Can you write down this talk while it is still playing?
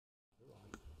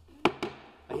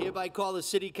hereby call the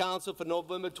City Council for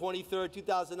November 23rd,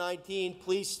 2019.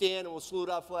 Please stand and we'll salute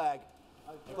our flag.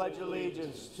 I pledge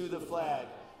allegiance to the flag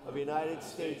of the United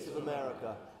States of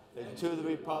America and to the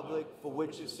republic for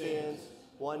which it stands,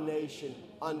 one nation,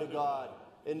 under God,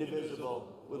 indivisible,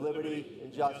 with liberty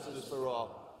and justice for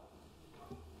all.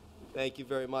 Thank you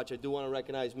very much. I do want to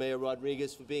recognize Mayor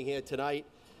Rodriguez for being here tonight,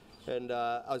 and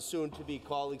our soon-to-be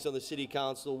colleagues on the City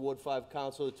Council, Ward 5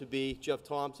 Councilor-to-be Jeff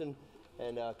Thompson,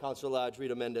 and Councilor Large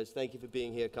Rita Mendez. Thank you for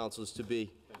being here,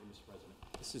 Councilors-to-be. Thank you, Mr. President.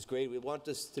 This is great. We want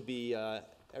this to be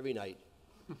every night.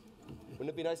 Wouldn't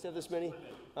it be nice to have this many?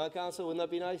 Council, wouldn't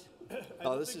that be nice? I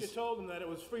don't think you told them that it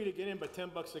was free to get in, but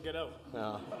 $10 to get out.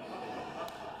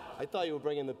 I thought you were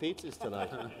bringing the pizzas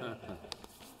tonight.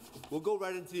 We'll go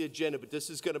right into the agenda, but this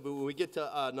is going to be, when we get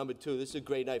to number 2, this is a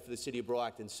great night for the City of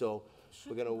Brockton, so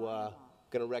we're going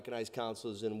to recognize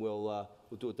councilors, and we'll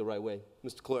do it the right way.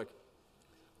 Mr. Clerk.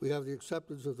 We have the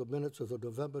acceptance of the minutes of the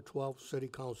November 12th City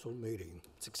Council meeting.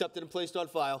 It's accepted and placed on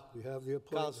file. We have the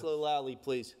appointment. Councilor Lally,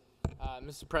 please.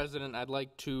 Mr. President, I'd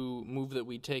like to move that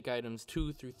we take items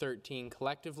 2 through 13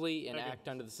 collectively and act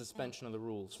under the suspension of the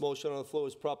rules. Motion on the floor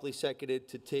is properly seconded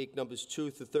to take numbers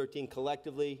 2 through 13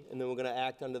 collectively, and then we're going to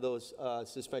act under those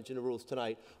suspension of rules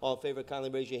tonight. All in favor, kindly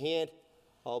raise your hand.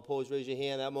 All opposed, raise your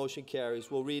hand. That motion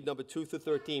carries. We'll read number 2 through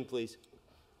 13, please.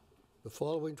 The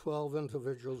following 12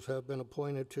 individuals have been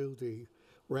appointed to the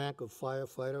rank of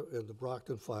firefighter in the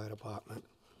Brockton Fire Department.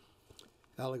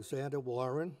 Alexander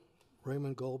Warren,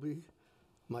 Raymond Golby,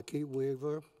 Maki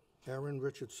Weaver, Aaron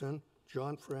Richardson,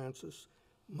 John Francis,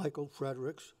 Michael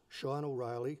Fredericks, Sean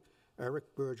O'Reilly,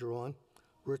 Eric Bergeron,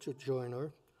 Richard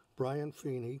Joyner, Brian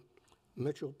Feeney,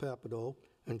 Mitchell Papineau,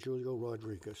 and Julio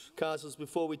Rodriguez. Councilors,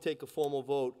 before we take a formal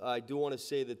vote, I do want to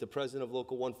say that the president of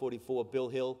Local 144, Bill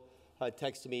Hill,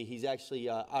 texted me. He's actually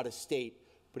out of state,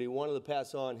 but he wanted to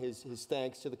pass on his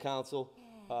thanks to the council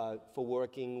for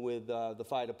working with the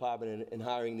fire department and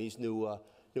hiring these new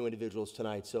individuals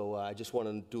tonight. So I just want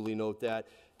to duly note that.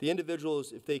 The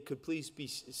individuals, if they could please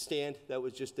stand, that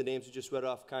was just the names we just read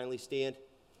off, kindly stand.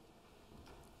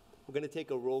 We're going to take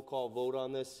a roll call vote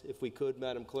on this. If we could,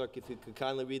 Madam Clerk, if you could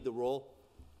kindly read the roll.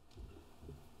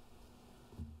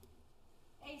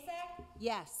 Asak?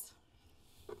 Yes.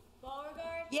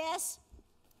 Beauregard? Yes.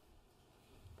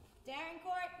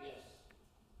 Darencourt? Yes.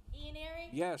 Ian Airy?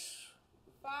 Yes.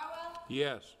 Farwell?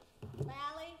 Yes.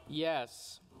 Lally?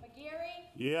 Yes. McGeary?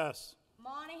 Yes.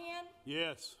 Monahan?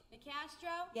 Yes.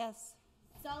 Nicastro? Yes.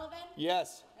 Sullivan?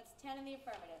 Yes. That's 10 in the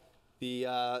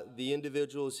affirmative. The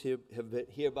individuals here have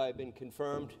hereby been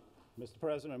confirmed. Mr.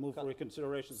 President, I move for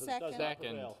reconsideration so it does not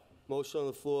prevail. Motion on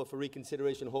the floor for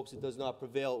reconsideration. Hopes it does not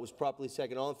prevail. It was properly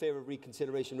seconded. All in favor of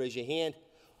reconsideration, raise your hand.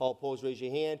 All opposed, raise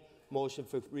your hand. Motion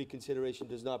for reconsideration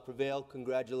does not prevail.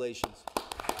 Congratulations.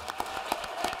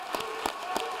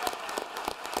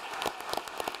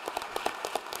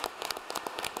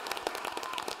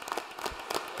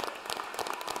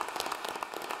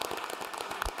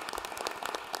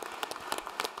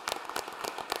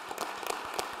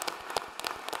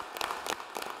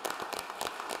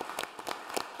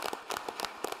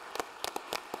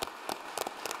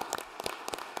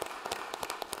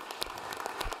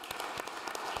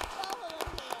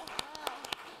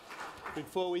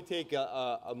 Before we take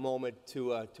a moment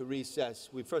to recess,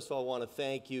 we first of all want to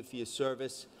thank you for your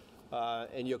service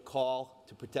and your call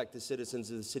to protect the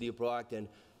citizens of the City of Brockton.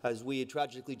 As we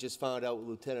tragically just found out with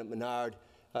Lieutenant Menard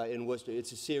in Worcester,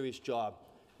 it's a serious job,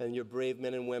 and you're brave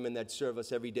men and women that serve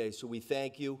us every day. So we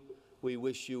thank you. We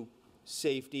wish you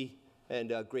safety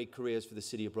and great careers for the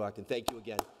City of Brockton. Thank you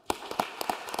again.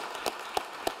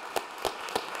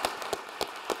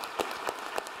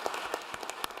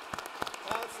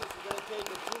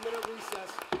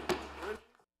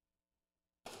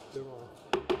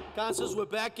 Councilors, we're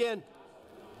back in.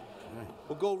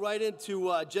 We'll go right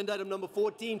into agenda item number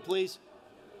 14, please.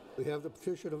 We have the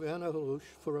petition of Anna Halush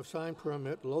for a sign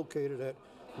permit located at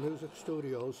Music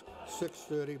Studios,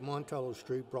 630 Montello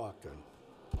Street, Brockton.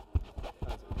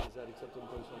 Is that accepted and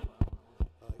placed on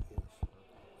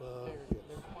file? Yes.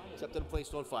 Accepted and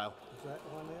placed on file. Is that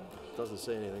on there? Doesn't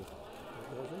say anything.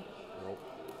 It doesn't? Nope.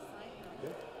 Yeah.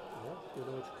 You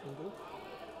know what you can do?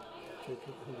 Take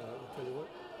it, I'll tell you what.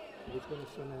 We're going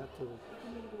to send that to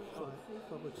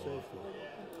public safety.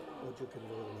 What you can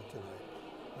vote on it tonight.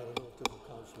 I don't know if there's a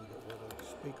councilor that will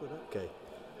speak with it. Okay.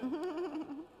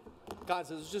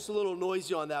 Councilor, there's just a little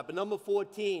noisy on that, but number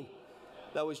 14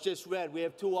 that was just read, we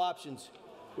have two options.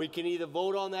 We can either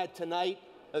vote on that tonight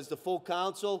as the full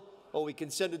council, or we can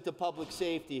send it to public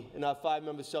safety in our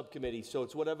 5-member subcommittee. So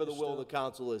it's whatever the will of the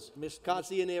council is.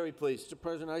 Councilor Yaneri, please. Mr.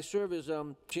 President, I serve as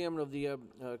chairman of the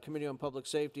Committee on Public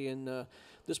Safety, and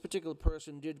this particular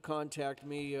person did contact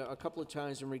me a couple of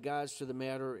times in regards to the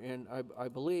matter, and I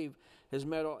believe has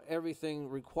met everything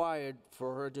required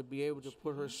for her to be able to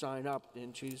put her sign up,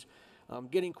 and she's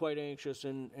getting quite anxious,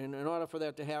 and in order for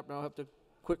that to happen, I'll have to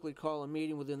quickly call a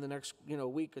meeting within the next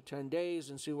week or 10 days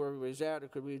and see where everybody's at.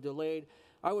 It could be delayed.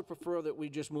 I would prefer that we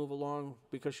just move along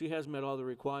because she has met all the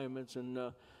requirements, and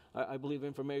I believe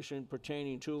information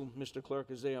pertaining to Mr.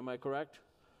 Clerk is there. Am I correct?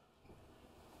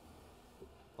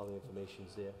 All the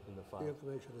information's there in the The file.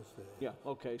 information is there. Yeah,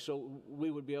 okay, so we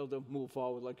would be able to move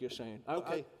forward like you're saying.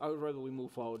 Okay. I would rather we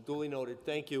move forward. Duly noted.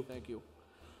 Thank you. Thank you.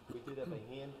 We do that by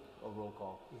hand or roll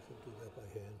call? We should do that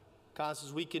by hand.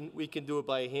 Councilors, we can do it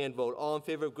by a hand vote. All in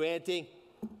favor of granting?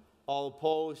 All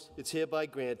opposed? It's hereby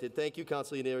granted. Thank you,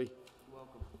 Councilor Yaneri.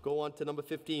 Welcome. Go on to number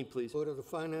 15, please. Order the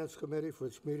Finance Committee for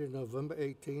its meeting November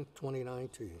 18th,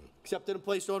 2019. Accepted and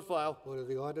placed on file. Order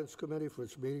the Ordinance Committee for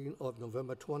its meeting of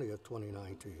November 20th,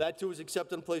 2019. That too is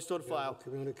accepted and placed on We have file. a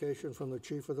communication from the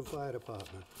Chief of the Fire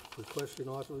Department requesting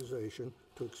authorization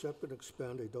to accept and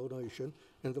expend a donation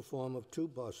in the form of 2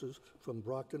 buses from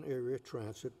Brockton Area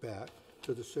Transit back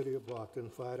to the City of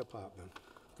Brockton Fire Department.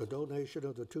 The donation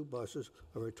of the 2 buses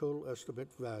are a total estimate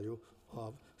value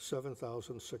of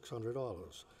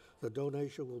 $7,600. The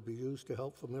donation will be used to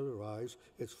help familiarize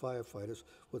its firefighters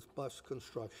with bus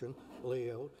construction,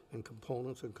 layout, and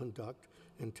components and conduct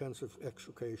intensive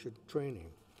extrication training,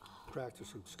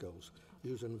 practicing skills,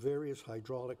 using various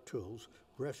hydraulic tools,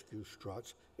 rescue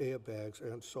struts, airbags,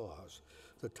 and saws.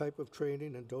 The type of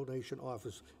training and donation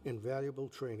offers invaluable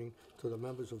training to the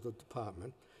members of the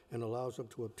department and allows them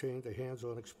to obtain the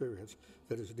hands-on experience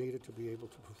that is needed to be able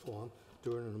to perform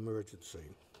during an emergency.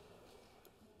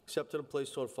 Accepted and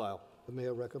placed on file. The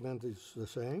mayor recommends the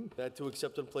same. That too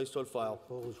accepted and placed on file.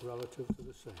 Opposed relative to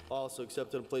the same. Also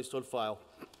accepted and placed on file.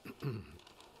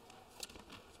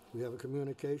 We have a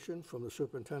communication from the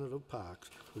Superintendent of Parks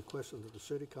requesting that the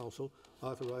City Council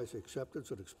authorize the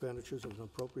acceptance and expenditures of an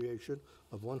appropriation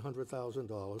of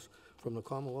 $100,000 from the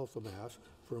Commonwealth of Mass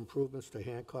for improvements to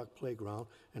Hancock Playground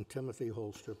and Timothy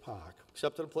Holster Park.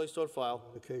 Accepted and placed on file.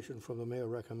 Communication from the mayor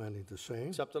recommending the same.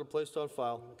 Accepted and placed on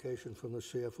file. Communication from the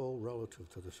CFO relative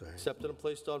to the same. Accepted and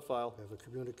placed on file. We have a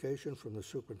communication from the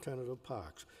Superintendent of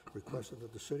Parks requesting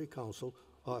that the City Council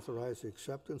authorize the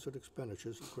acceptance and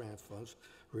expenditures of grant funds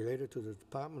related to the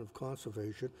Department of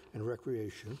Conservation and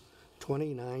Recreation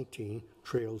 2019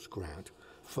 Trails Grant.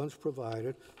 Funds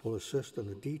provided will assist in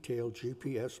the detailed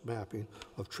GPS mapping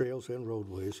of trails and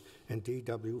roadways in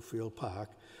DW Field Park,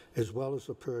 as well as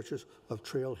the purchase of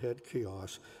trailhead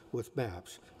kiosks with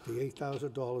maps. The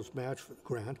 $8,000 match for the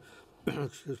grant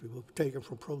excuse me, will be taken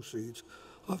from proceeds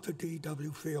of the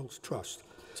DW Fields Trust.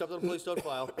 Accepted and placed on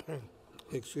file.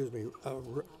 Excuse me,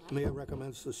 Mayor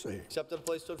recommends the same. Accepted and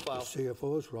placed on file.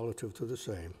 CFO is relative to the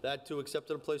same. That too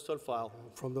accepted and placed on file.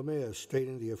 From the mayor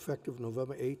stating the effective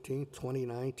November 18,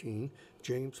 2019,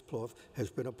 James Plouffe has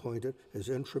been appointed as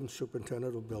interim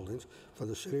superintendent of buildings for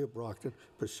the City of Brockton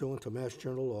pursuant to Mass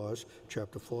General Laws,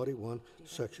 Chapter 41,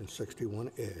 Section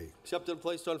 61A. Accepted and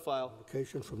placed on file.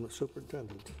 Application from the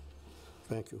superintendent.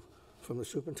 Thank you. From the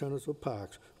Superintendent of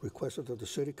Parks requested that the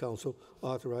City Council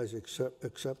authorize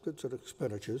acceptance and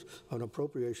expenditures of an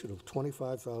appropriation of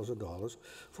 $25,000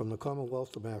 from the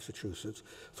Commonwealth of Massachusetts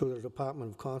through the Department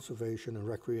of Conservation and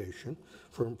Recreation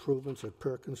for improvements at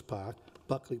Perkins Park,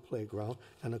 Buckley Playground,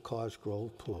 and the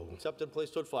Cosgrove Pool. Accepted and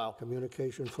placed on file.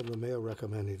 Communication from the mayor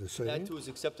recommending the same. That too is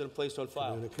accepted and placed on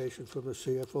file. Communication from the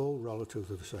CFO relative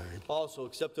to the same. Also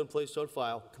accepted and placed on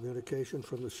file. Communication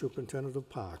from the Superintendent of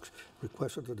Parks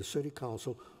requested that the City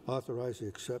Council authorize the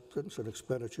acceptance and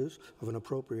expenditures of an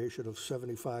appropriation of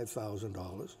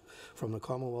 $75,000 from the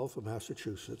Commonwealth of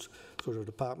Massachusetts through the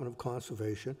Department of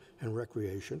Conservation and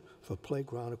Recreation for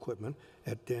playground equipment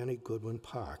at Danny Goodwin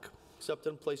Park. Accepted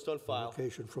and placed on file.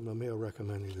 Communication from the mayor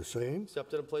recommending the same.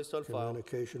 Accepted and placed on file.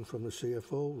 Communication from the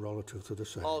CFO relative to the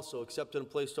same. Also accepted and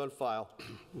placed on file.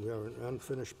 We are in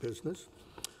unfinished business.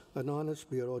 An ordinance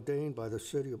be ordained by the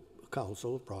City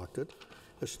Council of Brockton,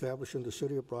 establishing the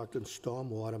City of Brockton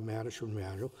Stormwater Management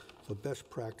Manual for best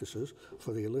practices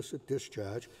for the illicit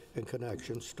discharge and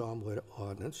connection stormwater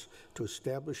ordinance to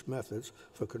establish methods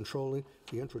for controlling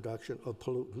the introduction of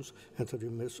pollutants into the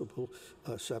municipal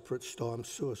separate storm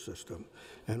sewer system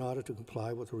in order to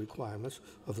comply with the requirements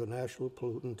of the National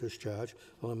Pollutant Discharge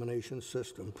Elimination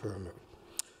System permit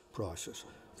process.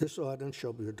 This ordinance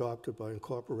shall be adopted by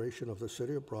incorporation of the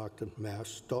City of Brockton,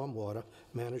 Mass. Stormwater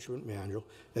Management Manual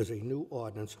as a new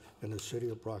ordinance in the City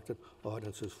of Brockton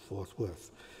ordinances forthwith.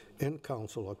 In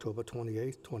council, October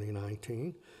 28,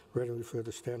 2019. Read and refer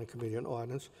to Standing Committee on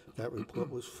Ordinance. That report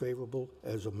was favorable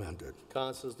as amended.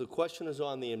 Councilors, the question is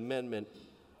on the amendment.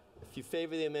 If you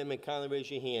favor the amendment, kindly raise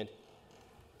your hand.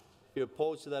 If you're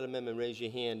opposed to that amendment, raise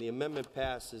your hand. The amendment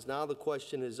passes. Now the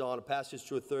question is on passage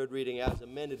to a third reading as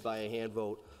amended by a hand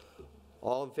vote.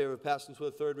 All in favor of passing to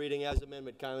a third reading as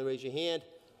amended, kindly raise your hand.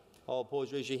 All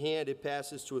opposed, raise your hand. It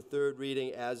passes to a third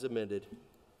reading as amended.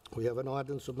 We have an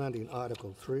ordinance amending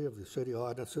Article 3 of the City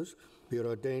Ordinances, be it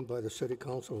ordained by the City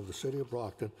Council of the City of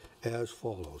Brockton as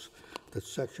follows. That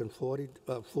Section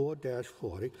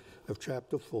 4-40 of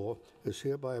Chapter 4 is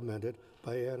hereby amended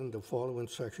by adding the following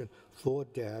Section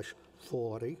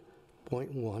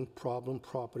 4-40.1 Problem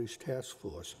Properties Task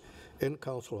Force. In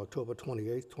council, October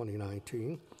 28,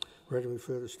 2019. Read and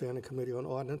refer to Standing Committee on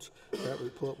Ordinance. That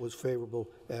report was favorable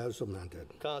as amended.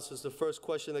 Councilors, the first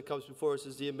question that comes before us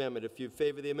is the amendment. If you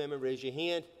favor the amendment, raise your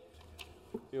hand.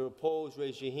 If you're opposed,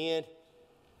 raise your hand.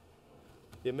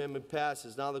 The amendment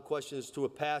passes. Now the question is to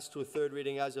pass to a third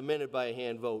reading as amended by a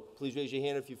hand vote. Please raise your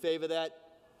hand if you favor that.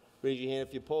 Raise your hand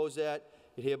if you oppose that.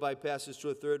 It hereby passes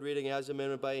to a third reading as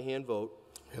amended by a hand vote.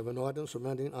 We have an ordinance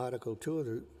amending Article 2 of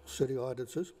the City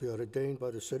Ordinances, be ordained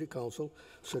by the City Council,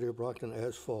 City of Brockton,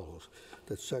 as follows.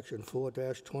 That Section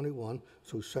 4-21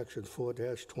 through Section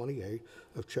 4-28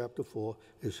 of Chapter 4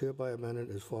 is hereby amended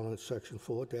as following. Section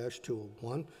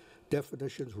 4-21,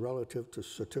 definitions relative to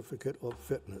certificate of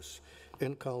fitness.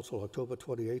 In council, October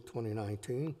 28,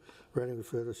 2019. Read and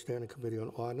refer to Standing Committee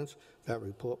on Ordinance. That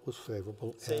report was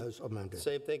favorable as amended.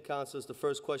 Same thing, councilors. The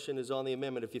first question is on the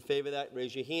amendment. If you favor that,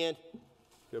 raise your hand.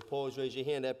 If you're opposed, raise your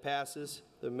hand. That passes.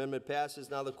 The amendment passes.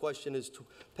 Now the question is to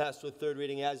pass to a third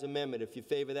reading as amendment. If you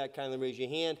favor that, kindly raise your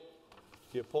hand.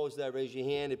 If you oppose that, raise your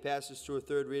hand. It passes to a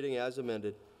third reading as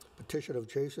amended. Petition of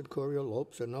Jason Courier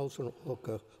Lopes and Nelson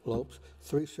Hooker Lopes,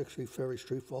 360 Ferry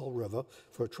Street, Fall River,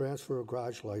 for a transfer of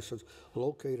garage license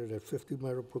located at 50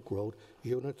 Meadowbrook Road,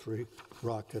 Unit 3,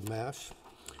 Brockton, Mass.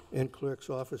 In Clerk's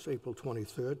Office, April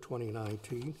 23,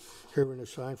 2019. Hearing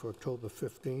assigned for October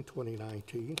 15,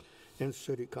 2019. In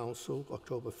City Council,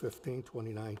 October 15,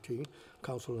 2019.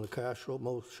 Councilor Castro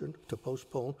motion to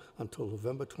postpone until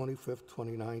November 25,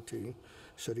 2019.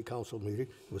 City Council meeting.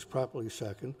 It was properly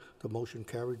seconded. The motion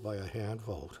carried by a hand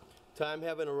vote. Time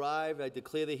having arrived, I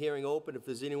declare the hearing open. If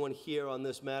there's anyone here on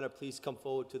this matter, please come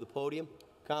forward to the podium.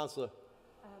 Councilor.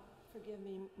 Forgive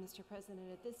me, Mr. President.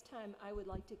 At this time, I would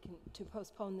like to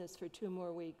postpone this for 2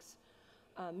 more weeks.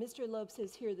 Mr. Lopes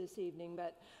is here this evening,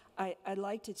 but I'd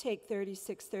like to take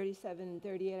 36, 37, and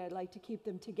 38. I'd like to keep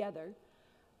them together,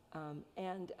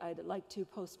 and I'd like to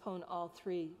postpone all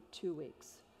 3 2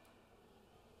 weeks.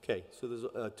 Okay, so there's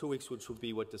 2 weeks, which will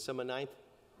be, what, December 9th?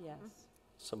 Yes.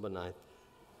 December 9th.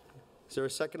 Is there a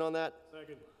second on that?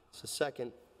 Second. It's a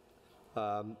second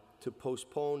to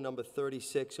postpone number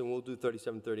 36, and we'll do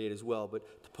 37, 38 as well, but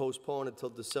to postpone until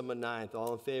December 9th.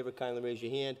 All in favor, kindly raise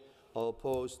your hand. All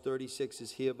opposed, 36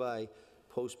 is hereby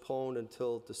postponed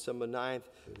until December 9th.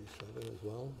 37 as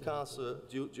well. Councilor,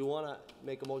 do you want to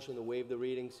make a motion to waive the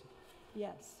readings?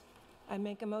 Yes. I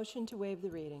make a motion to waive the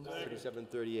readings. 37,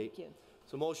 38. Thank you.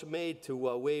 So motion made to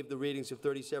waive the readings of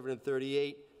 37 and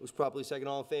 38. It was properly second.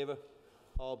 All in favor?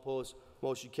 All opposed?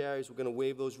 Motion carries. We're going to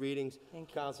waive those readings. Thank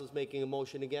you. Council's making a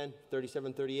motion again,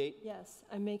 37, 38. Yes,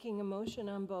 I'm making a motion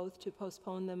on both to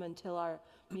postpone them until our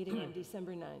meeting on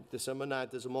December 9th. December 9th,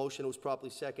 there's a motion. It was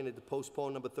properly seconded to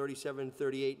postpone number 37 and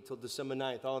 38 until December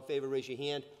 9th. All in favor, raise your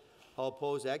hand. All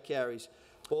opposed? That carries.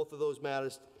 Both of those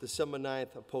matters, December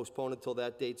 9th, are postponed until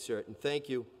that date certain. Thank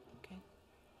you. Okay.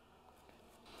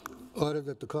 Order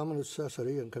that the common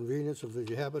necessity and convenience of the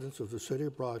inhabitants of the City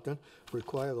of Brockton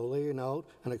require the laying out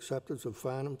and acceptance of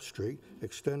Farnham Street,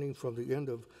 extending from the end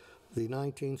of the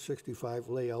 1965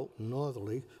 layout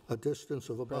northerly, a distance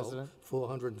of about President.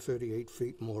 438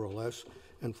 feet, more or less,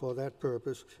 and for that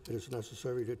purpose, it is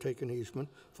necessary to take an easement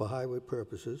for highway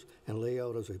purposes and lay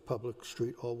out as a public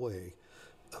street or way.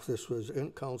 This was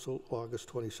in council August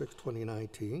 26,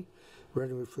 2019.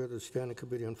 Read and refer to the Standing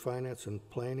Committee on Finance and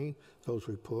Planning. Those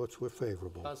reports were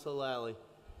favorable. Councilor Lally.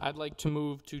 I'd like to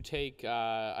move to take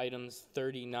items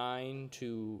 39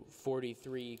 to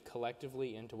 43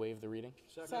 collectively and to waive the reading.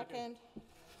 Second.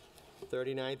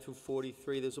 39 through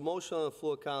 43. There's a motion on the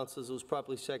floor, councilors. It was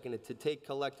properly seconded to take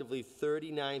collectively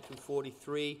 39 through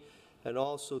 43 and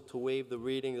also to waive the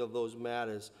reading of those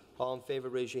matters. All in favor,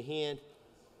 raise your hand.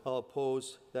 All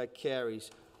opposed, that carries.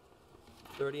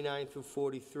 39 through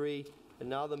 43 And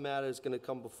now the matter is going to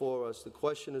come before us. The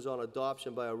question is on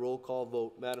adoption by a roll call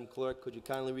vote. Madam Clerk, could you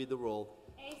kindly read the roll?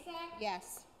 Asak?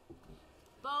 Yes.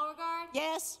 Beauregard?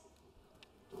 Yes.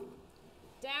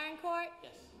 Darrencourt?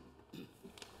 Yes.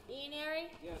 Ianary?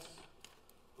 Yes.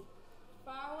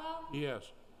 Farwell? Yes.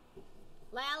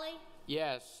 Lally?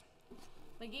 Yes.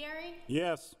 McGarry?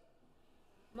 Yes.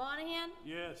 Monahan?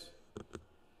 Yes.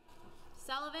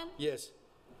 Sullivan? Yes.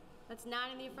 That's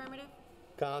 9 in the affirmative.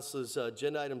 Councilors,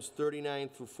 agenda items 39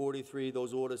 through 43,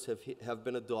 those orders have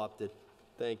been adopted.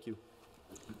 Thank you.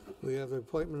 We have the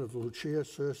appointment of Lucia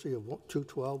Cersei of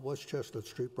 212 West Chestnut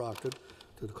Street, Brockton,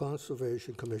 to the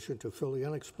Conservation Commission to fill the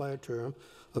unexpired term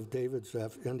of David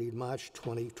Zeff ending March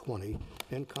 2020.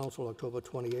 In council October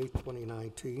 28,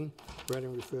 2019. Read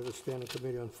and refer to the Standing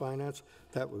Committee on Finance.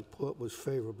 That report was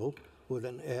favorable with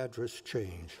an address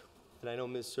change. And I know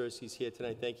Ms. Cersei's here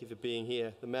tonight. Thank you for being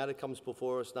here. The matter comes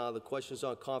before us now. The question is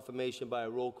on confirmation by a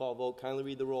roll call vote. Kindly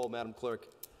read the roll, Madam Clerk.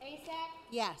 Asak?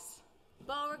 Yes.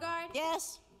 Beauregard?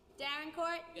 Yes.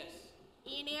 Darrencourt? Yes.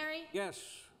 Ianary? Yes.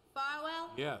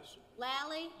 Farwell? Yes.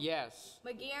 Lally? Yes.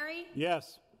 McGarry?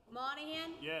 Yes.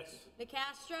 Monahan? Yes.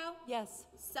 DeCastro? Yes.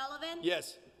 Sullivan?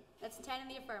 Yes. That's 10 in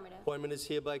the affirmative. Appointment is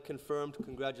hereby confirmed.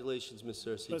 Congratulations, Ms.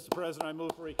 Cersei. Mr. President, I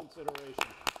move for reconsideration.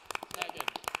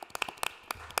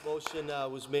 Motion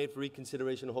was made for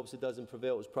reconsideration in hopes it doesn't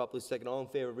prevail. It was properly seconded. All in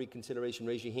favor of reconsideration,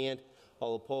 raise your hand.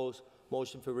 All opposed.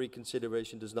 Motion for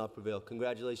reconsideration does not prevail.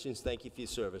 Congratulations. Thank you for your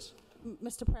service.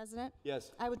 Mr. President?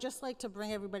 Yes. I would just like to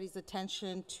bring everybody's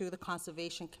attention to the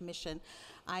Conservation Commission.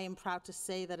 I am proud to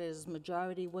say that it is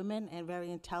majority women and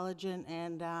very intelligent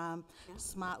and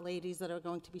smart ladies that are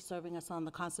going to be serving us on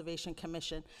the Conservation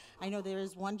Commission. I know there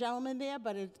is one gentleman there,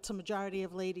 but it's a majority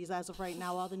of ladies. As of right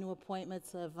now, all the new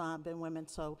appointments have been women.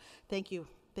 So thank you.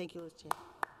 Thank you, Chair.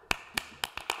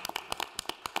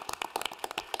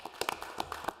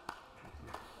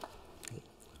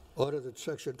 Order that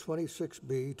Section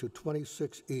 26B to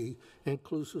 26E,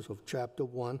 inclusive of Chapter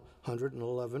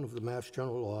 111 of the Mass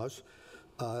General Laws,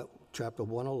 Chapter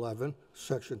 111,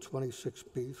 Section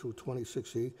 26B through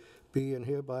 26E, be and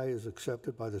hereby is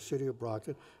accepted by the City of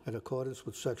Brockton in accordance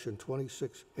with Section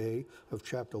 26A of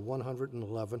Chapter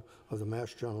 111 of the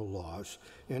Mass General Laws.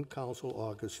 In Council,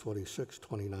 August 26,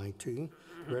 2019.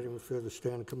 Ready and refer to the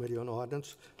Standing Committee on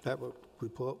Ordinance. That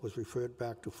report was referred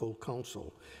back to full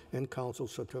council. In Council,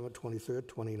 September 23,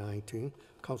 2019.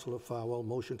 Councilor Farwell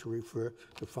motion to refer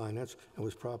to Finance and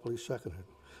was properly seconded.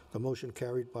 The motion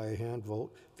carried by a hand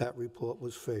vote. That report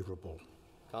was favorable.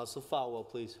 Councilor Farwell,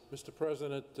 please. Mr.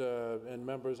 President and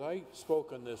members, I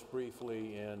spoke on this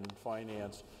briefly in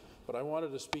Finance, but I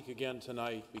wanted to speak again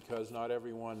tonight because not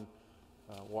everyone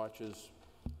watches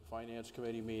Finance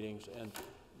Committee meetings, and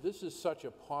this is such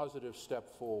a positive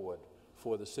step forward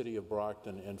for the City of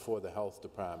Brockton and for the Health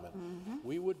Department.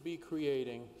 We would be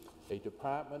creating a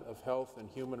Department of Health and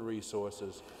Human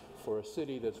Resources for a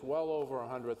city that's well over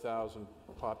 100,000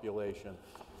 population.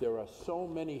 There are so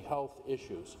many health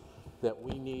issues that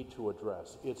we need to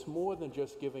address. It's more than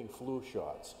just giving flu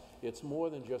shots. It's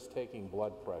more than just taking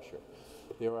blood pressure.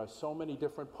 There are so many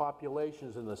different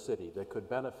populations in the city that could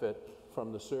benefit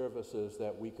from the services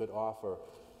that we could offer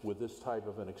with this type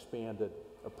of an expanded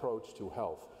approach to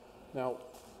health. Now,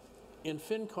 in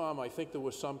FinCom, I think there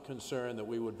was some concern that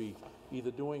we would be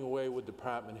either doing away with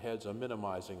department heads or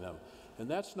minimizing them. And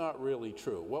that's not really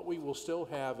true. What we will still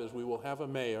have is we will have a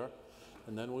mayor,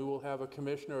 and then we will have a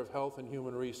Commissioner of Health and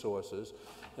Human Resources,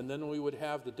 and then we would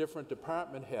have the different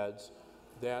department heads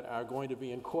that are going to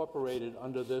be incorporated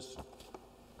under this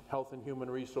Health and Human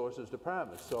Resources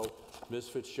Department. So Ms.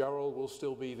 Fitzgerald will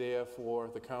still be there for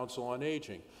the Council on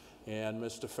Aging, and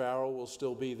Mr. Farrell will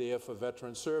still be there for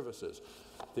Veteran Services.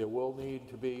 There will need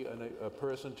to be a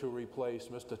person to replace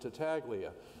Mr.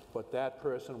 Tattaglia, but that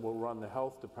person will run the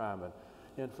Health Department.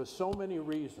 And for so many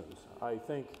reasons, I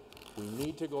think we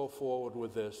need to go forward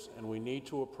with this, and we need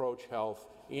to approach health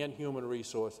and human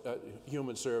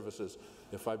services,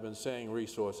 if I've been saying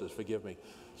resources, forgive me,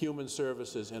 human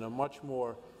services in a much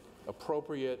more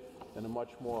appropriate and a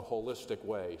much more holistic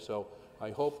way. So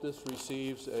I hope this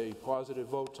receives a positive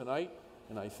vote tonight,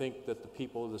 and I think that the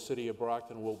people of the City of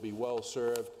Brockton will be well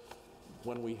served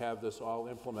when we have this all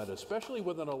implemented, especially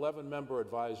with an 11-member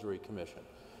advisory commission,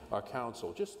 our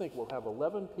council. Just think, we'll have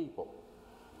 11 people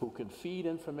who can feed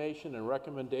information and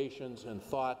recommendations and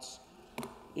thoughts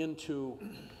into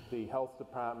the Health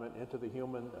Department, into the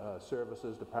Human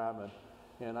Services Department,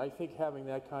 and I think having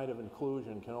that kind of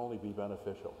inclusion can only be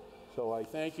beneficial. So I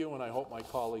thank you, and I hope my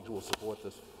colleagues will support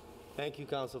this. Thank you,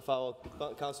 Councilor Farwell.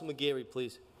 Councilor McGarry,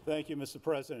 please. Thank you, Mr.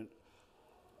 President.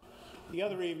 The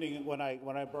other evening, when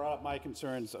I brought up my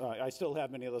concerns, I still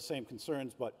have many of the same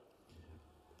concerns, but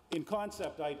in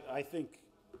concept, I think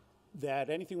that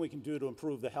anything we can do to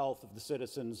improve the health of the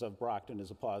citizens of Brockton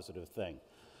is a positive thing.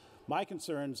 My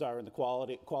concerns are in the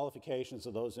qualifications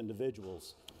of those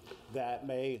individuals that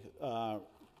may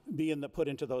be put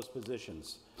into those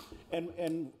positions.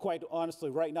 And quite honestly,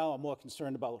 right now, I'm more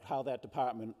concerned about how that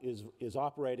department is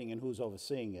operating and who's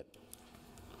overseeing it.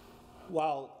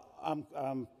 While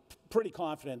I'm pretty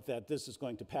confident that this is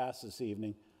going to pass this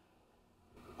evening,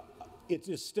 it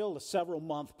is still a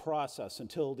several-month process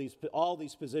until all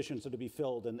these positions are to be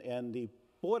filled, and the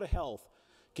Board of Health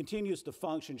continues to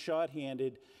function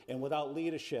shorthanded and without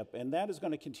leadership, and that is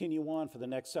going to continue on for the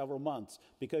next several months,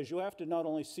 because you have to not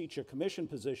only seat your commission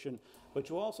position, but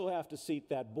you also have to seat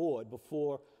that board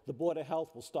before the Board of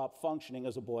Health will stop functioning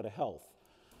as a Board of Health.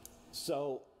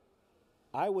 So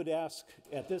I would ask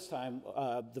at this time,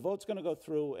 the vote's going to go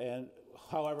through, and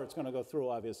however it's going to go through,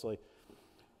 obviously,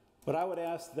 but I would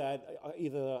ask that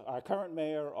either our current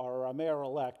mayor or our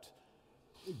mayor-elect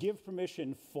give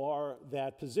permission for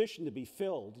that position to be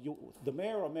filled. The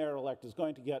mayor or mayor-elect is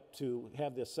going to get to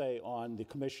have this say on the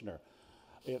commissioner,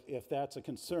 if that's a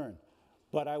concern.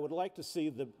 But I would like to see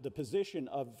the position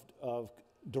of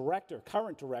director,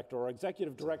 current director, or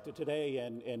executive director today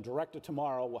and director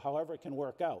tomorrow, however it can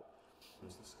work out.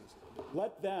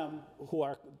 Let them, who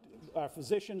are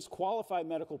physicians, qualified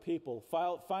medical people,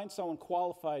 find someone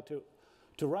qualified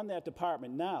to run that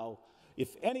department now.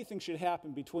 If anything should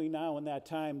happen between now and that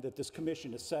time that this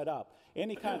commission is set up,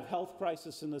 any kind of health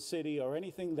crisis in the city or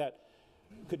anything that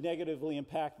could negatively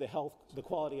impact the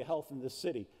quality of health in this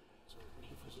city,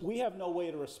 we have no way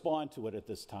to respond to it at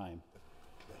this time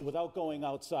without going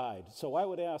outside. So I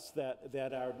would ask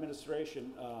that our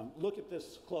administration look at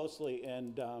this closely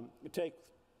and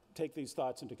take these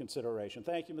thoughts into consideration.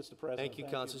 Thank you, Mr. President. Thank you,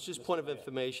 Council. Just point of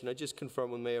information, I just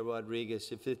confirmed with Mayor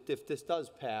Rodriguez, if this does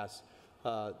pass,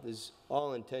 there's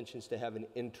all intentions to have an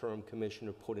interim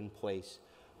commissioner put in place.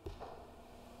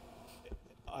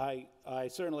 I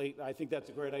think that's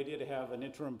a great idea to have an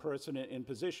interim person in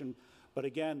position, but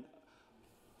again,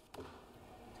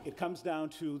 it comes down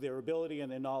to their ability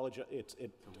and their knowledge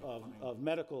of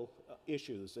medical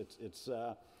issues.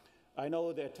 I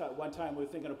know that one time we were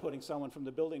thinking of putting someone from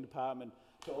the building department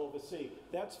to oversee.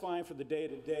 That's fine for the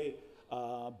day-to-day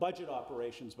budget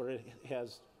operations, but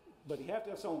you have to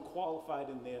have someone qualified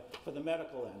in there for the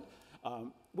medical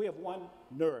end. We have one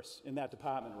nurse in that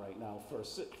department right now for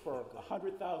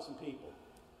 100,000 people.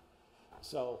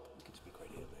 So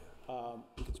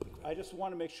I just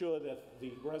want to make sure that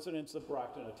the residents of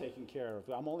Brockton are taken care of.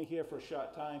 I'm only here for a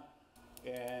short time,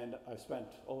 and I've spent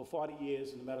over 40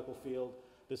 years in the medical field.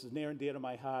 This is near and dear to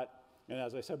my heart, and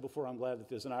as I said before, I'm glad that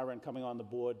there's an RN coming on the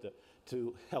board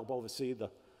to help oversee the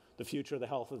future of the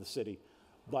health of the city.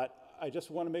 But I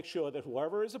just want to make sure that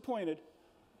whoever is appointed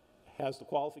has the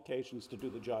qualifications to do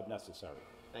the job necessary.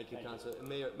 Thank you, Councilor.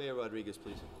 Mayor Rodriguez,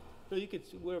 please. No, you could,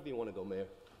 wherever you want to go, Mayor.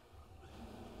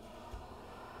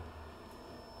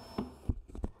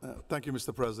 Thank you,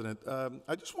 Mr. President.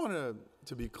 I just wanted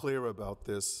to be clear about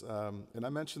this, and I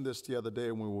mentioned this the other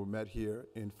day when we met here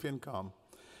in FinCom.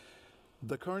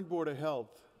 The current Board of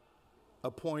Health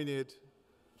appointed,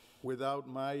 without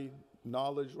my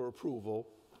knowledge or approval,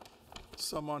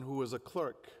 someone who is a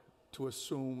clerk to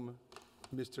assume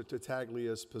Mr.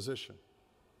 Tattaglia's position.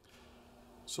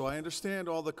 So I understand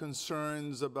all the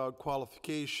concerns about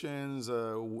qualifications,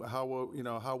 how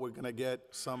we're going to get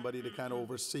somebody to kind of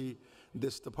oversee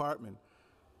this department.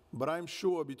 But I'm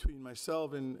sure between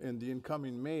myself and the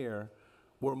incoming mayor,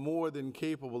 we're more than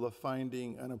capable of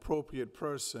finding an appropriate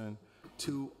person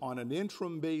to, on an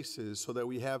interim basis, so that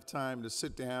we have time to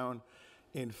sit down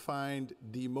and find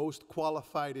the most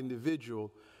qualified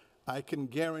individual. I can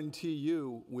guarantee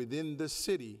you within the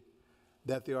city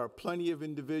that there are plenty of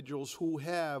individuals who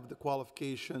have the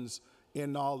qualifications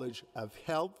and knowledge of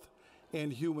health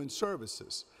and human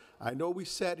services. I know we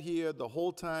sat here the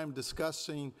whole time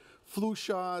discussing flu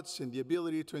shots and the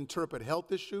ability to interpret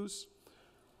health issues.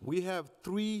 We have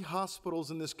 3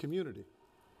 hospitals in this community,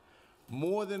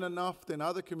 more than enough than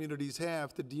other communities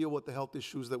have to deal with the health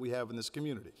issues that we have in this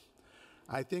community.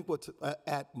 I think what's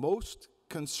at most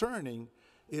concerning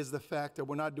is the fact that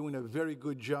we're not doing a very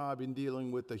good job in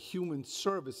dealing with the human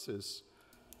services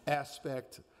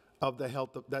aspect of the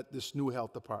health, this new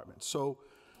health department. So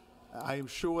I am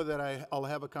sure that I'll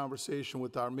have a conversation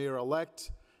with our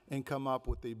mayor-elect and come up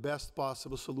with the best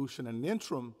possible solution on an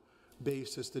interim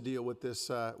basis to deal with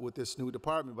this new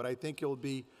department. But I think it'll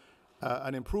be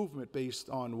an improvement based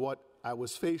on what I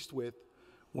was faced with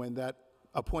when that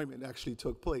appointment actually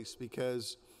took place,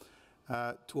 because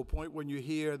to a point when you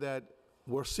hear that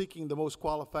we're seeking the most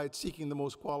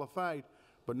qualified,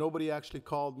 but nobody actually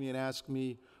called me and asked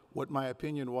me what my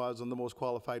opinion was on the most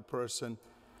qualified person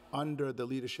under the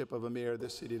leadership of a mayor of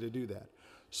this city to do that.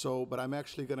 So, but I'm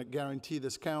actually going to guarantee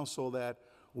this council that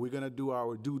we're going to do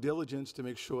our due diligence to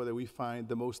make sure that we find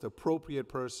the most appropriate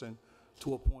person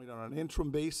to appoint on an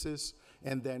interim basis,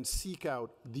 and then seek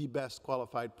out the best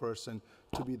qualified person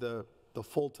to be the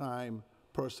full-time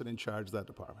person in charge of that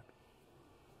department.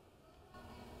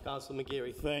 Councilor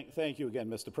McGeary. Thank you again,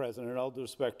 Mr. President. All due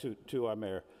respect to our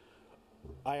mayor.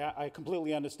 I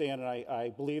completely understand, and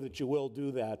I believe that you will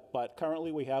do that, but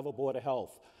currently we have a Board of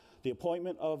Health. The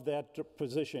appointment of that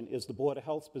position is the Board of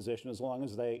Health's position as long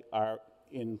as they are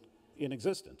in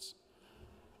existence.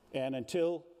 And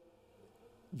until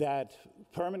that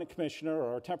permanent commissioner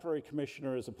or temporary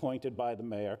commissioner is appointed by the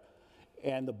mayor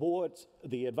and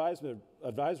the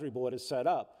advisory board is set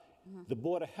up, the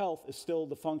Board of Health is still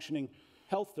the functioning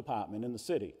health department in the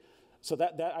city. So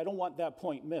that I don't want that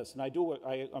point missed. And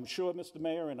I'm sure, Mr.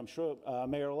 Mayor, and I'm sure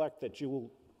Mayor-elect, that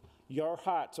your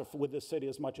hearts are with this city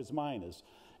as much as mine is.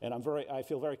 And I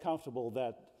feel very comfortable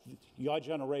that your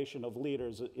generation of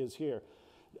leaders is here,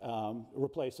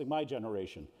 replacing my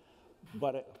generation.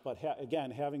 But again,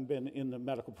 having been in the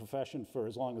medical profession for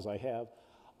as long as I have,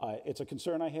 it's a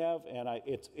concern I have, and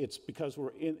it's because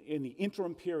we're in the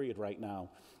interim period right now,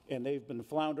 and they've been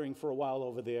floundering for a while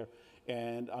over there,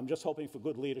 and I'm just hoping for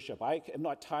good leadership. I am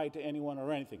not tied to anyone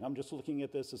or anything. I'm just looking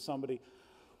at this as somebody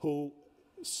who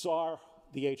saw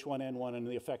the H1N1 and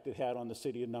the effect it had on the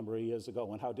city a number of years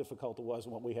ago and how difficult it was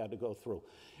and what we had to go through.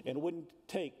 And it wouldn't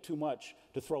take too much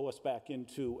to throw us back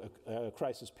into a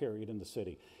crisis period in the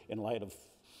city in light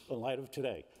of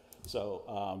today.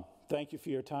 So thank you for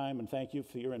your time and thank you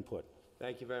for your input.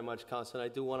 Thank you very much, Councilor. I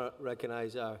do want to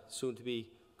recognize our soon-to-be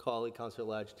colleague, Councilor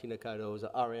Ledge, Tina Cardoza,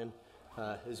 RN,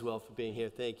 as well, for being here.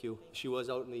 Thank you. She was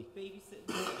out in the...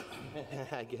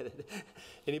 Babysitting. I get it.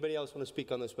 Anybody else want to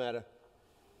speak on this matter?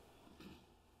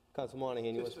 Councilor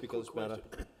Monahan, you want to speak on this matter?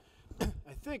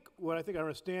 What I think our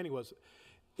understanding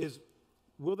is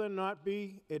will there not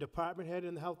be a department head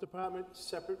in the health department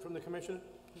separate from the commissioner?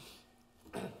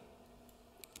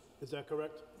 Is that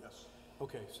correct? Yes.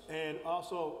 Okay, and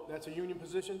also, that's a union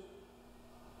position?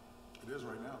 It is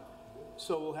right now.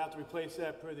 So we'll have to replace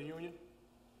that per the union?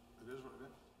 It is right now.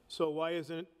 So why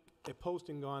isn't a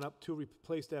posting gone up to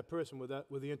replace that person with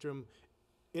the interim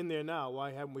in there now?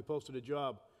 Why haven't we posted a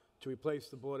job to replace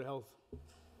the Board of Health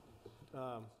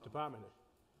department?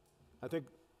 I think,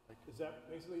 is that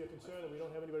basically your concern, that we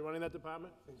don't have anybody running that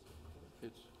department?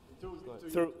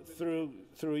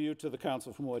 Through you to the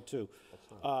council from Ward 2.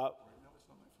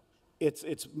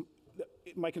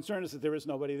 My concern is that there is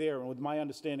nobody there, and with my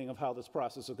understanding of how this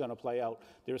process is going to play out,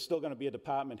 there's still going to be a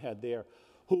department head there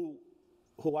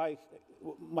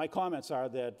my comments are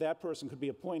that person could be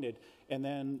appointed, and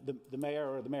then the mayor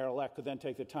or the mayor-elect could then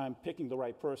take the time picking the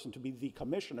right person to be the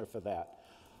commissioner for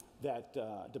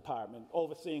that department,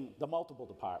 overseeing the multiple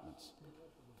departments,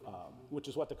 which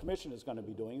is what the commission is going to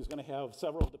be doing. He's going to have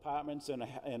several departments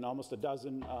and almost a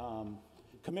dozen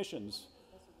commissions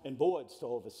and boards to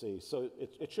oversee. So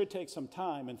it should take some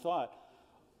time and thought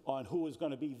on who is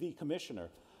going to be the commissioner,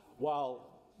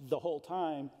 while the whole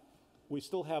time we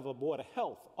still have a Board of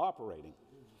Health operating.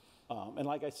 And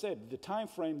like I said, the time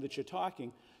frame that you're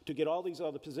talking to get all these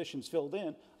other positions filled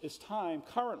in is time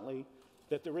currently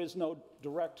that there is no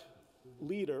direct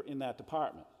leader in that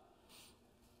department.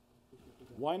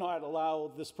 Why not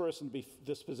allow this position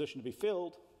to be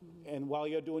filled, and while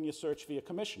you're doing your search for your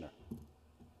commissioner?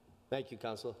 Thank you,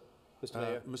 Councilor. Mr.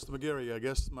 Mayor. Mr. McGarry, I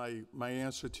guess my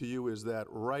answer to you is that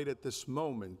right at this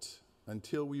moment,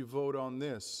 until we vote on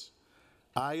this,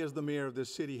 I, as the mayor of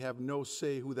this city, have no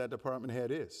say who that department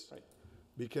head is. Right.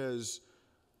 Because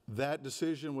that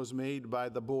decision was made by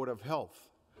the Board of Health.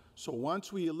 So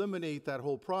once we eliminate that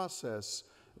whole process,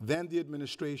 then the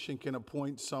administration can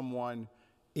appoint someone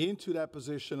into that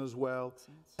position as well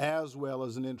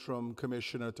as an interim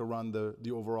commissioner to run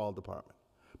the overall department.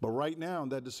 But right now,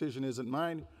 that decision isn't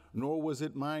mine, nor was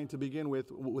it mine to begin with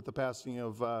the passing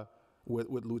of,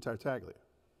 with Lou Tartaglia.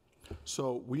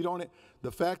 So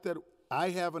the fact that I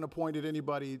haven't appointed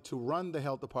anybody to run the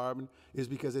health department is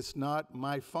because it's not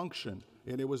my function.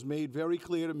 And it was made very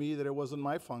clear to me that it wasn't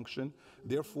my function.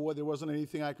 Therefore, there wasn't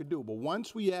anything I could do. But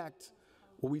once we act,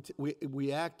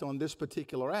 we act on this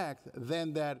particular act,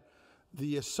 then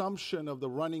the assumption of the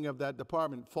running of that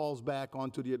department falls back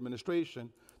onto the administration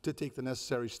to take the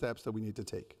necessary steps that we need to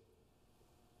take.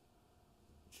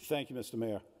 Thank you, Mr.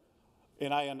 Mayor.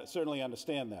 And I certainly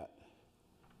understand that.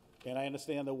 And I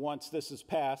understand that once this is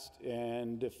passed,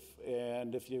 and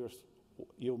if you're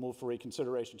you'll move for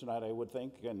reconsideration tonight, I would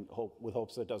think, and with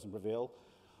hopes that it doesn't prevail.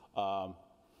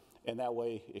 And that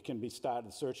way it can be started,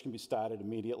 the search can be started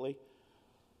immediately.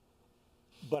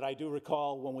 But I do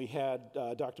recall when we had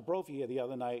Dr. Brophy here the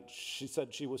other night, she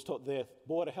said she was told, the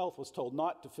Board of Health was told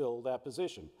not to fill that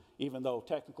position, even though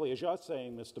technically, as you're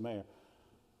saying, Mr. Mayor,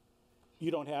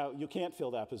 you can't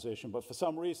fill that position, but for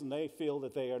some reason they feel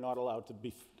that they are not allowed to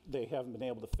be, they haven't been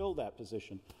able to fill that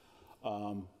position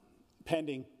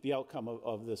pending the outcome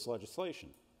of this legislation.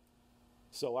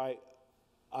 So I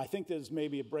think there's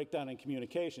maybe a breakdown in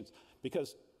communications,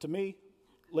 because to me,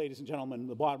 ladies and gentlemen,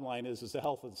 the bottom line is the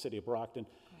health of the city of Brockton,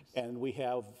 and we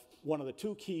have one of the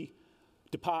two key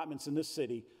departments in this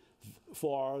city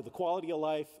for the quality of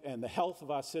life and the health of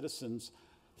our citizens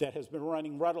that has been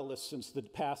running rudderless since the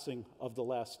passing of the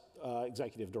last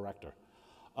executive director.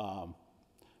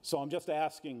 So I'm just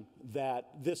asking that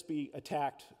this be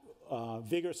attacked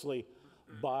vigorously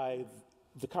by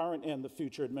the current and the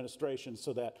future administration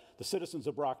so that the citizens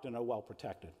of Brockton are well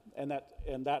protected. And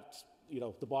that's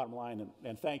the bottom line,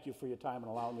 and thank you for your time and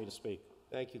allowing me to speak.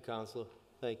 Thank you, Councilor.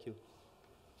 Thank you.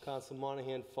 Councilor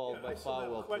Monahan, followed by I still have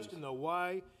Farwell, a question, please. though.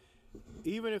 Why,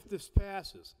 even if this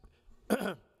passes,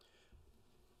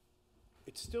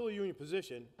 it's still a union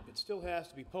position. It still has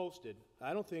to be posted.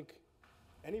 I don't think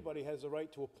anybody has the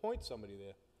right to appoint somebody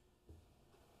there,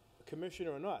 a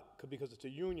commissioner or not, because it's a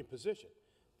union position.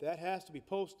 That has to be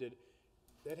posted.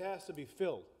 That has to be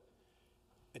filled.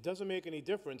 It doesn't make any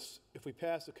difference if we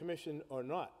pass the commission or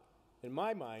not. In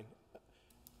my mind,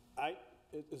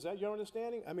 is that your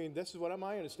understanding? I mean, this is what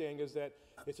my understanding is, that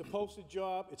it's a posted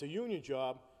job, it's a union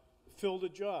job, fill the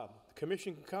job. The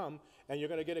commission can come, and you're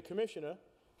going to get a commissioner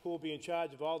who will be in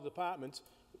charge of all the departments,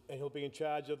 and he'll be in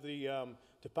charge of the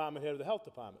department head of the health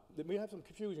department. We have some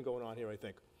confusion going on here, I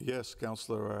think. Yes,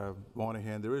 Councilor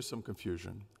Monahan, there is some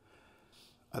confusion.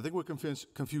 I think we're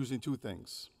confusing two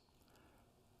things.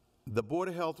 The Board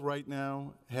of Health right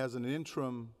now has an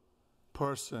interim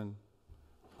person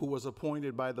who was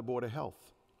appointed by the Board of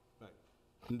Health. Right.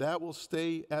 And that will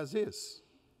stay as is,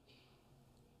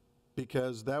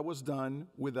 because that was done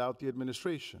without the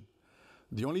administration.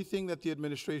 The only thing that the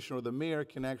administration or the mayor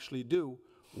can actually do,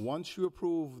 once you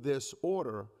approve this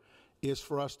order, is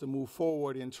for us to move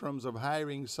forward in terms of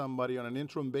hiring somebody on an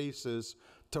interim basis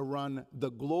to run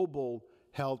the global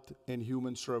Health and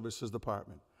Human Services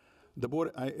Department. The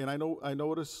board, I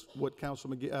noticed what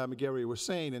Councilor McGarry was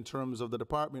saying in terms of the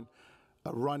department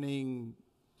running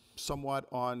somewhat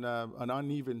on an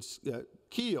uneven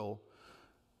keel,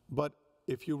 but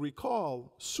if you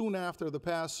recall, soon after the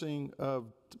passing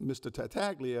of Mr.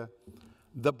 Tartaglia,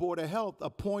 the Board of Health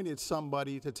appointed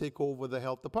somebody to take over the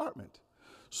health department.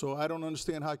 So I don't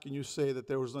understand how can you say that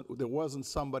there wasn't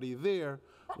somebody there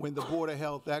when the Board of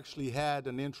Health actually had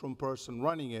an interim person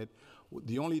running it.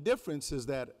 The only difference is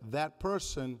that that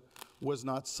person was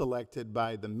not selected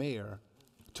by the mayor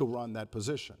to run that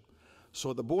position.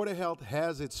 So the Board of Health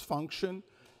has its function.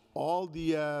 All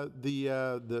the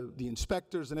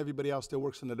inspectors and everybody else that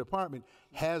works in the department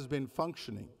has been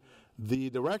functioning. The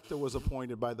director was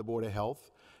appointed by the Board of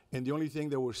Health, and the only thing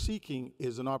that we're seeking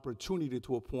is an opportunity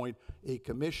to appoint a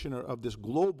commissioner of this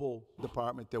global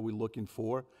department that we're looking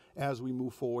for as we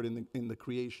move forward in the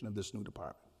creation of this new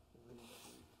department.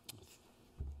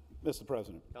 Mr.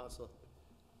 President. Councilor.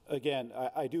 Again,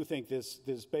 I do think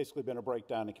there's basically been a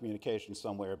breakdown in communication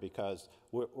somewhere, because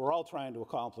we're all trying to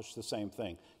accomplish the same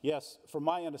thing. Yes, from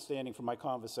my understanding, from my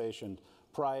conversation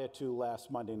prior to last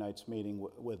Monday night's meeting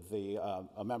with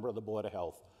a member of the Board of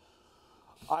Health,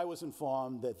 I was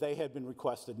informed that they had been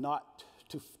requested not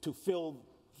to fill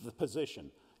the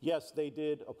position. Yes, they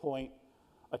did appoint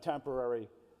a temporary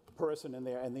person in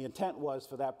there, and the intent was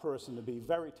for that person to be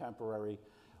very temporary,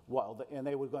 and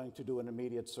they were going to do an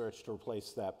immediate search to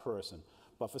replace that person.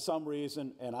 But for some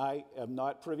reason, and I am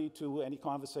not privy to any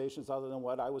conversations other than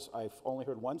what I've only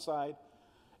heard one side,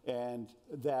 and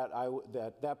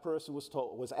that person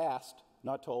was asked,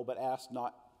 not told, but asked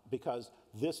not, because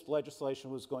this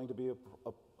legislation was going to be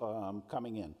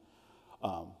coming in.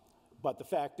 But the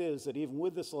fact is that even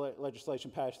with this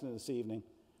legislation passing this evening,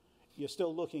 you're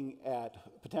still looking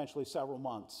at potentially several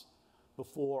months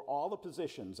before all the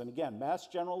positions, and again, Mass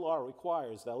General Law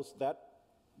requires that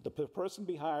the person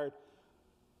be hired,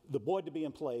 the board to be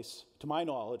in place. To my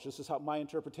knowledge, this is how my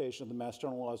interpretation of the Mass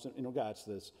General Laws in regards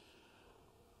to this.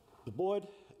 The board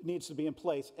needs to be in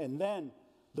place, and then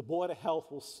the Board of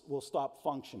Health will stop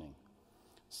functioning.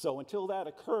 So until that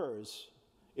occurs,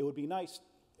 it would be nice,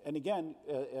 and again,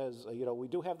 as you know, we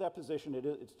do have that position.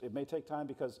 It may take time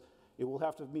because it will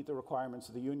have to meet the requirements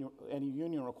of the union, any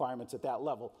union requirements at that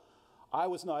level. I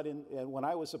was not in, and when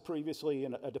I was previously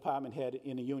in a department head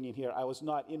in a union here, I was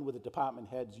not in with the department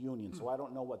heads union, so I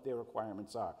don't know what their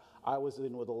requirements are. I was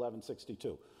in with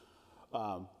 1162.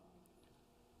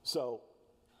 So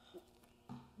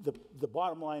the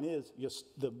bottom line is,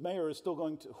 the mayor is still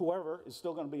going to, whoever is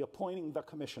still going to be appointing the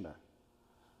commissioner.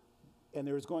 And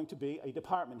there is going to be a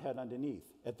department head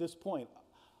underneath. At this point,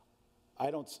 I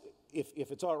don't,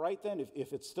 if it's all right then,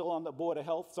 if it's still on the Board of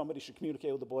Health, somebody should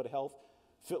communicate with the Board of Health,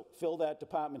 fill that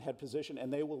department head position,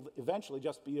 and they will eventually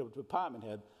just be a department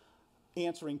head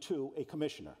answering to a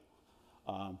commissioner.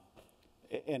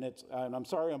 And I'm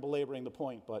sorry I'm belaboring the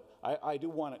point, but I do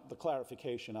want the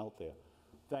clarification out there.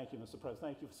 Thank you, Mr. President.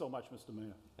 Thank you so much, Mr.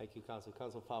 Mayor. Thank you, Council.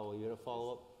 Council Powell, you have a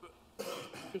follow-up?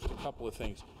 Just a couple of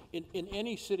things. In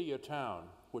any city or town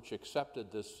which accepted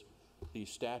these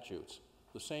statutes,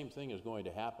 the same thing is going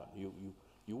to happen.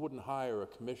 You wouldn't hire a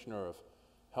commissioner of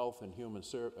Health and Human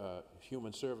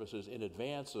Services in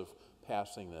advance of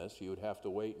passing this. You would have to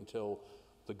wait until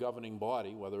the governing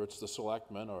body, whether it's the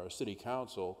selectmen or a city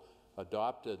council,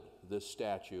 adopted this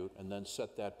statute and then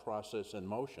set that process in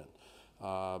motion.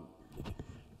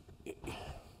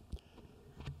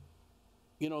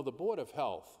 You know, the Board of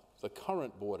Health, the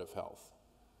current Board of Health,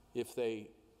 if they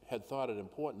had thought it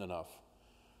important enough,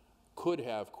 could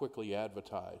have quickly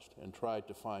advertised and tried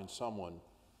to find someone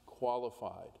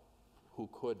qualified who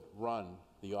could run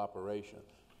the operation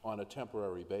on a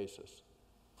temporary basis.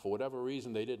 For whatever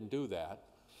reason, they didn't do that.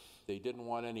 They didn't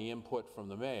want any input from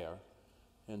the mayor,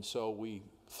 and so we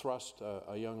thrust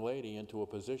a young lady into a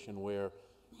position where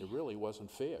it really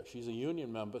wasn't fair. She's a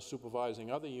union member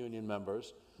supervising other union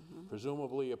members,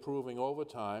 presumably approving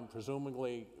overtime,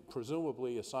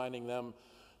 presumably assigning them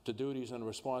to duties and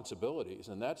responsibilities,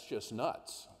 and that's just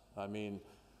nuts. I mean,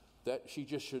 that she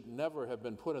just should never have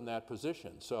been put in that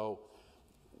position. So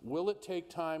will it take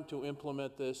time to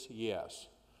implement this? Yes.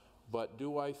 But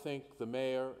do I think the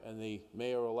mayor and the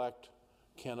mayor-elect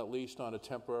can, at least on a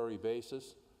temporary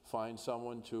basis, find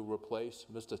someone to replace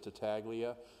Mr.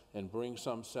 Tattaglia and bring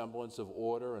some semblance of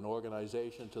order and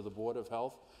organization to the Board of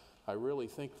Health? I really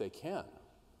think they can.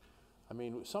 I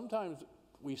mean, sometimes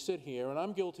we sit here, and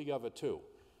I'm guilty of it too.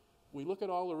 We look at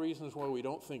all the reasons why we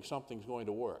don't think something's going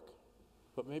to work,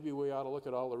 but maybe we ought to look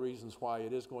at all the reasons why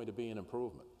it is going to be an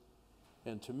improvement.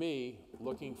 And to me,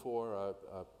 looking for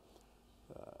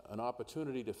an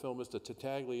opportunity to fill Mr.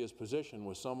 Tattaglia's position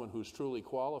with someone who's truly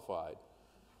qualified,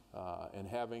 and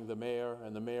having the mayor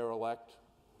and the mayor-elect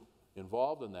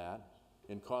involved in that,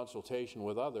 in consultation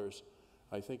with others,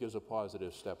 I think is a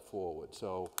positive step forward.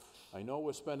 So I know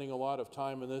we're spending a lot of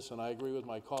time in this, and I agree with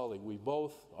my colleague. We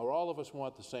both, or all of us,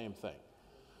 want the same thing.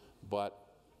 But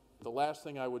the last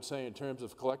thing I would say in terms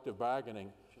of collective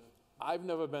bargaining, I've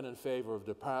never been in favor of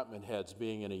department heads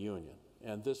being in a union.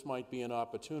 And this might be an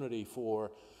opportunity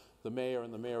for the mayor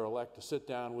and the mayor-elect to sit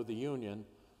down with the union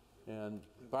and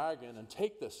bargain and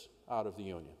take this out of the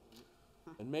union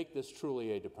and make this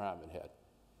truly a department head.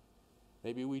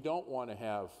 Maybe we don't want to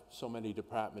have so many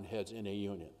department heads in a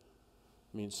union.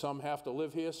 I mean, some have to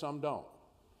live here, some don't.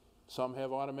 Some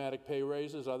have automatic pay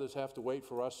raises, others have to wait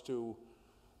for us to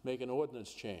make an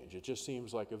ordinance change. It just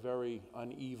seems like a very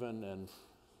uneven and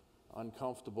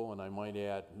uncomfortable, and I might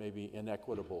add, maybe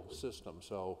inequitable system.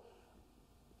 So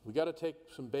we got to take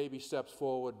some baby steps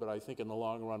forward, but I think in the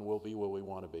long run we'll be where we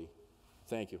want to be.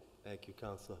 Thank you. Thank you,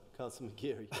 Councilor. Councilor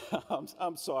McGeary.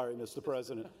 I'm sorry, Mr.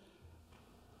 President.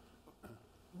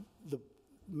 The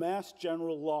Mass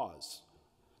General laws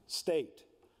state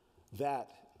that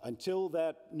until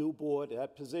that new board,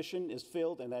 that position is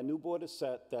filled and that new board is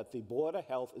set, that the Board of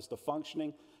Health is the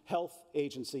functioning health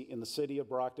agency in the city of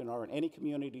Brockton or in any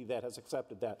community that has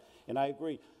accepted that. And I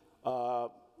agree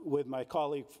with my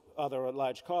colleague, other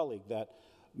large colleague, that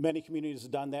many communities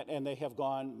have done that, and they have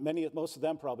gone, most of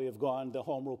them probably have gone the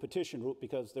home rule petition route,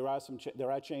 because there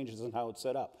are changes in how it's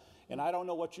set up. And I don't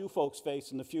know what you folks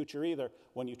face in the future either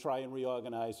when you try and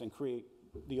reorganize and create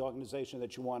the organization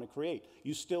that you want to create.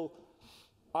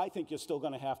 I think you're still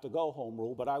going to have to go home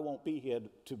rule, but I won't be here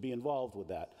to be involved with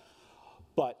that.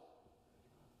 But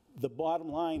the bottom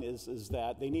line is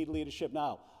that they need leadership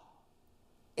now.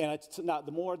 And it's not,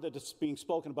 the more that it's being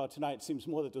spoken about tonight, it seems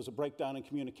more that there's a breakdown in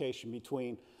communication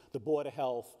between the Board of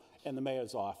Health and the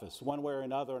mayor's office, one way or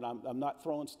another. And I'm not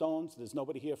throwing stones. There's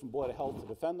nobody here from Board of Health to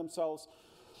defend themselves.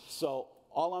 So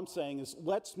all I'm saying is,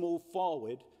 let's move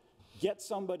forward, get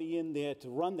somebody in there to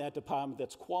run that department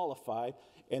that's qualified,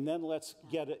 and then let's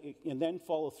get it, and then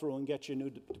follow through and get your new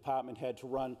department head to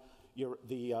run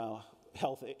the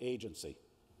health agency.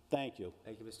 Thank you.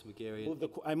 Thank you, Mr. McGarry.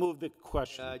 I move the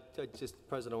question. The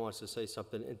President wants to say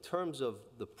something. In terms of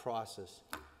the process,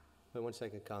 Wait 1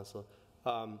 second, Counselor.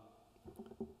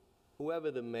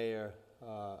 Whoever the mayor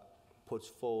puts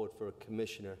forward for a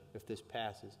commissioner, if this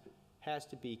passes, has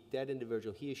to be, that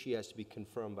individual, he or she has to be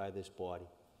confirmed by this body.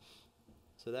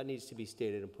 So that needs to be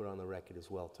stated and put on the record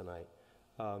as well tonight.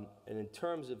 And in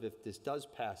terms of if this does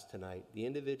pass tonight, the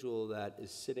individual that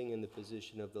is sitting in the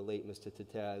position of the late Mr.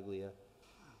 Tattaglia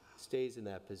stays in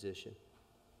that position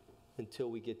until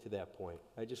we get to that point.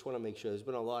 I just want to make sure, there's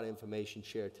been a lot of information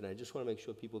shared tonight. I just want to make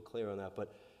sure people are clear on that.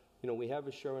 But, you know, we have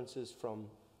assurances from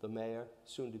the mayor,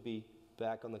 soon to be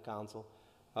back on the council,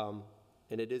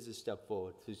 and it is a step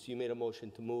forward. So you made a motion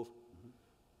to move?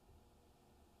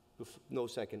 No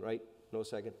second, right? No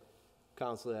second.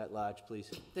 Councilor at large, please.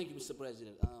 Thank you, Mr.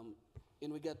 President.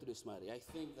 In regard to this matter, I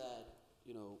think that,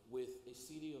 you know, with a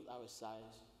city of our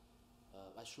size,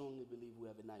 I strongly believe we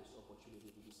have a nice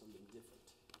opportunity to do something different.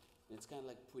 And it's kind of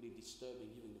like pretty disturbing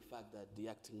given the fact that the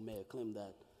acting mayor claimed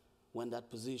that when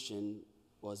that position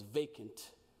was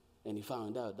vacant and he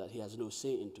found out that he has no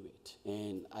say into it.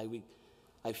 And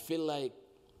I feel like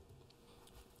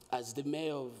as the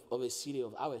mayor of a city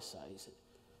of our size,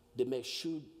 the mayor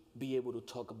should be able to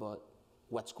talk about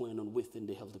what's going on within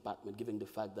the health department, given the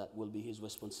fact that will be his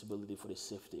responsibility for the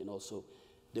safety and also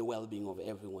the well-being of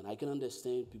everyone. I can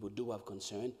understand people do have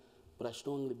concern, but I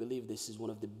strongly believe this is one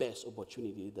of the best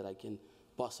opportunities that I can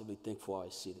possibly think for our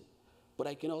city. But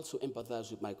I can also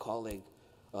empathize with my colleague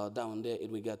down there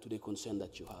in regard to the concern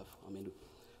that you have. I mean,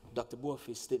 Dr.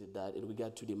 Borfi stated that in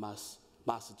regard to the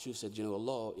Massachusetts general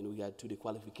law, in regard to the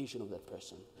qualification of that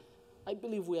person. I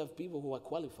believe we have people who are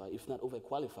qualified, if not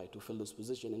overqualified, to fill this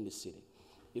position in the city.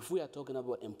 If we are talking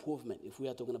about improvement, if we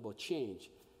are talking about change,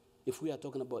 if we are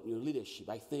talking about new leadership,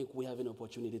 I think we have an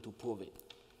opportunity to prove it.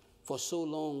 For so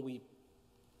long, we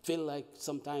feel like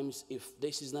sometimes if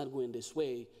this is not going this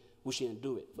way, we shouldn't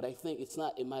do it. But I think it's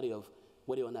not a matter of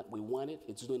whether or not we want it,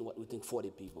 it's doing what we think for the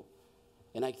people.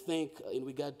 And I think in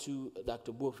regard to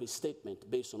Dr. Borfi's statement,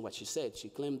 based on what she said, she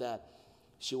claimed that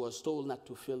she was told not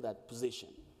to fill that position.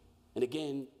 And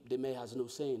again, the mayor has no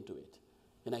say into it.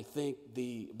 And I think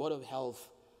the Board of Health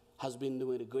has been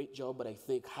doing a great job, but I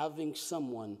think having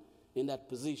someone in that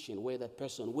position where that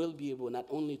person will be able not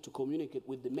only to communicate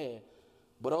with the mayor,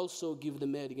 but also give the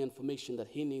mayor the information that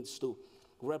he needs to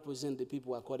represent the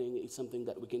people accordingly is something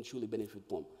that we can truly benefit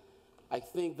from. I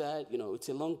think that, you know, it's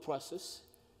a long process,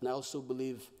 and I also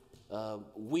believe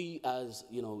we as,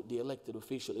 you know, the elected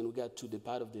official in regard to the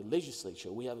part of the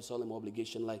legislature, we have a solemn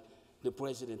obligation, like the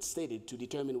president stated, to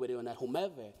determine whether or not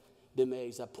whomever the mayor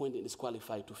is appointed is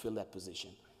qualified to fill that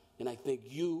position. And I think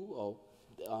you or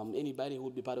anybody who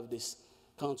would be part of this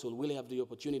council will have the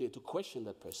opportunity to question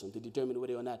that person, to determine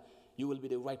whether or not you will be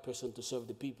the right person to serve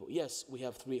the people. Yes, we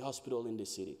have 3 hospitals in the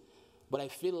city, but I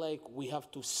feel like we have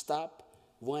to stop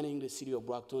running the city of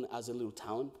Brockton as a little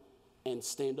town and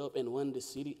stand up and run the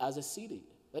city as a city.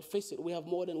 Let's face it, we have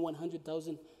more than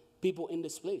 100,000 people in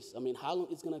this place. I mean, how long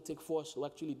it's going to take for us to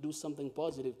actually do something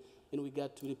positive in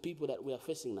regard to the people that we are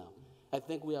facing now? I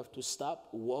think we have to stop,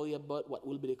 worry about what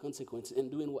will be the consequences,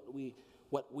 and doing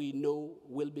what we know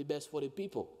will be best for the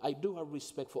people. I do have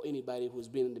respect for anybody who's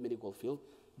been in the medical field.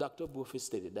 Dr. Buffy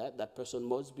stated that that person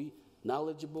must be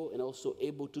knowledgeable and also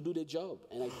able to do the job.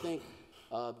 And I think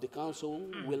the council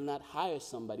will not hire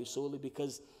somebody solely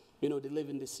because, you know, they live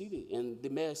in the city. And the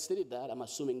mayor stated that. I'm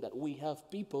assuming that we have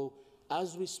people,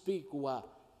 as we speak, who are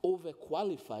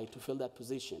overqualified to fill that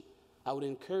position. I would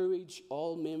encourage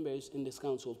all members in this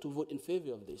council to vote in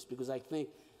favor of this, because I think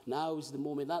now is the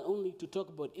moment not only to talk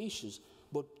about issues,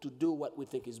 but to do what we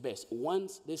think is best.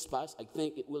 Once this passes, I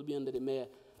think it will be under the mayor's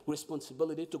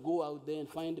responsibility to go out there and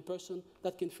find the person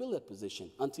that can fill that position.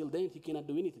 Until then, he cannot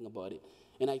do anything about it.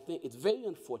 And I think it's very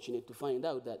unfortunate to find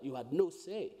out that you had no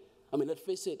say. I mean, let's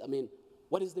face it, I mean,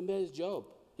 what is the mayor's job,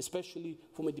 especially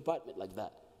from a department like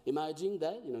that? Imagine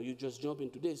that, you know, you just jump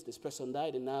into this person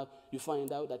died, and now you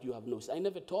find out that you have no say. I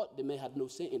never thought the mayor had no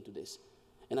say into this.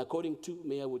 And according to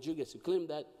Mayor Rodriguez, you claim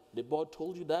that the board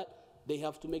told you that they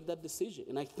have to make that decision.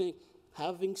 And I think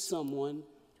having someone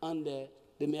under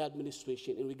the mayor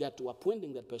administration in regard to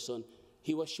appointing that person,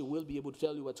 he or she will be able to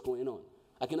tell you what's going on.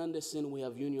 I can understand we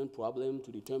have union problem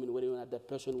to determine whether or not that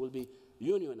person will be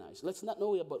unionized. Let's not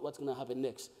worry about what's going to happen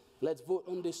next. Let's vote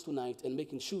on this tonight and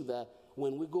making sure that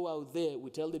when we go out there, we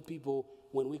tell the people,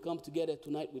 when we come together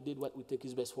tonight, we did what we think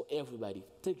is best for everybody.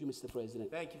 Thank you, Mr. President.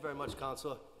 Thank you very much,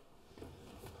 Councilor.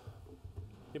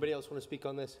 Anybody else want to speak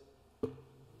on this?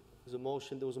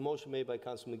 There was a motion made by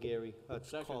Councilor McGarry.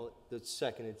 Call it. That's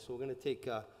seconded. So we're going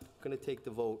to take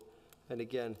the vote. And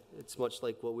again, it's much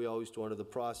like what we always do under the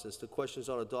process. The question is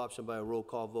on adoption by a roll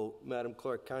call vote. Madam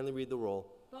Clerk, kindly read the roll.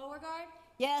 Beauregard?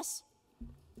 Yes.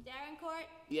 Davenport,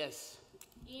 Yes.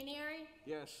 Ianieri,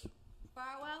 Yes.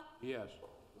 Farwell, Yes.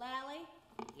 Lally,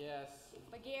 Yes.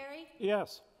 McGarry,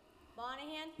 Yes.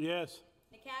 Monahan, Yes.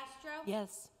 Nicastro,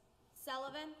 Yes.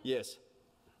 Sullivan. Yes.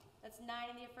 That's 9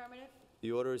 in the affirmative.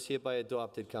 The order is hereby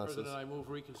adopted, councilors. President, I move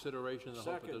reconsideration in the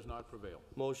hope it Second. does not prevail.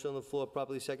 Motion on the floor,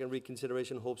 properly second,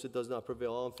 reconsideration, hopes it does not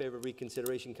prevail. All in favor of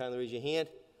reconsideration, kindly raise your hand.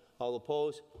 All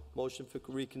opposed, motion for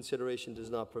reconsideration does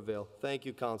not prevail. Thank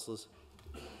you, councilors.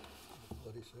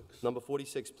 46. Number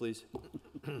 46, please.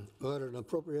 Order an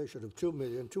appropriation of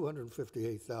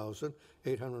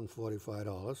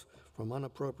 $2,258,845 from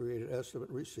unappropriated estimate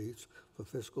receipts for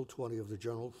fiscal 20 of the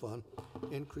general fund,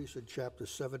 increase in Chapter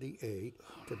 70A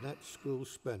to net school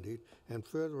spending, and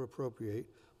further appropriate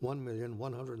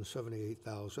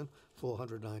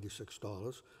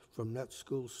 $1,178,496 from net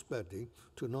school spending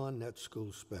to non-net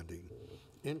school spending.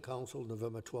 In council,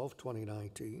 November 12,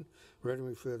 2019. Read and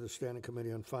refer to the Standing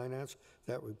Committee on Finance.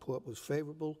 That report was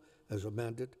favorable as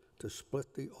amended to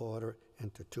split the order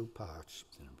into two parts.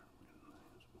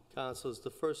 Councilors, the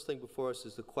first thing before us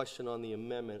is the question on the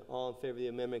amendment. All in favor of the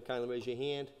amendment, kindly raise your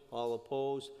hand. All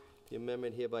opposed, the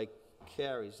amendment hereby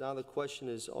carries. Now the question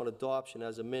is on adoption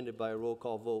as amended by a roll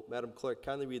call vote. Madam Clerk,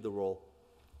 kindly read the roll.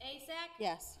 Asak,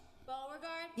 Yes.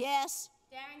 Beauregard, Yes.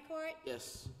 Davenport,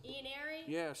 Yes. Ianieri,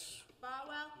 Yes.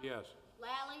 Farwell, Yes.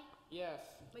 Lally, Yes.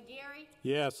 McGarry,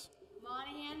 Yes.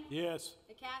 Monahan, Yes.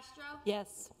 Nicastro,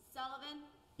 Yes. Sullivan.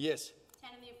 Yes.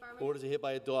 10 in the affirmative. Orders are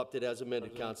hereby adopted as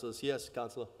amended, councilors. Yes,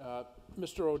 Councilor.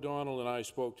 Mr. O'Donnell and I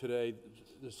spoke today.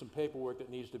 There's some paperwork that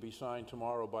needs to be signed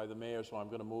tomorrow by the mayor, so I'm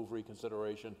going to move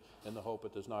reconsideration in the hope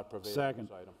it does not prevail on Second.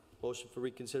 this item. Motion for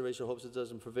reconsideration, hopes it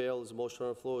doesn't prevail. There's a motion on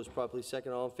the floor, is properly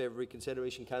second. All in favor of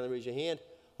reconsideration, kindly raise your hand.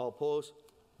 All opposed,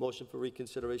 motion for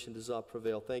reconsideration does not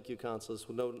prevail. Thank you, councilors.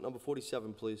 Number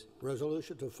 47, please.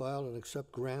 Resolution to file and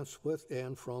accept grants with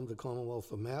and from the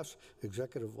Commonwealth of Mass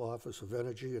Executive Office of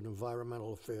Energy and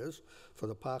Environmental Affairs for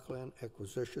the Parkland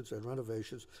acquisitions and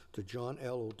renovations to John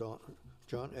L.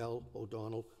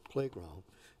 O'Donnell Playground.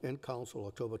 In council,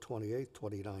 October 28,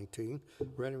 2019.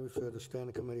 Read and refer to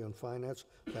Standing Committee on Finance.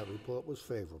 That report was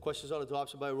favorable. Questions on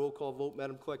adoption by roll call vote.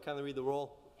 Madam Clerk, kindly read the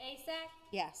roll. Asak,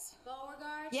 Yes.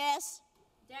 Beauregard, Yes.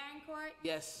 Davenport,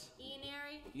 Yes.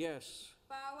 Ianieri, Yes.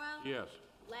 Farwell, Yes.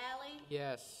 Lally,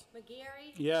 Yes.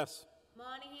 McGarry, Yes.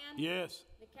 Monahan, Yes.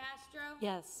 Nicastro,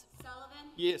 Yes.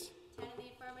 Sullivan. Yes. 10 in the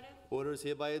affirmative. Order is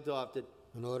hereby adopted.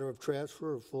 An order of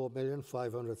transfer of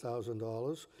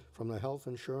 $4,500,000 from the health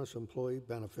insurance employee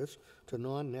benefits to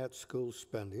non-net school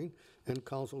spending. In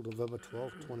council, November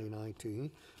 12,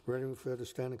 2019. Read and refer to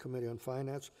Standing Committee on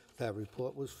Finance. That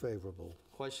report was favorable.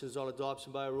 Questions on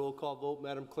adoption by a roll call vote.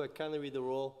 Madam Clerk, kindly read the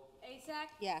roll. Asak,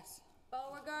 Yes.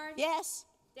 Beauregard, Yes.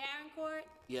 Davenport,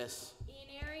 Yes.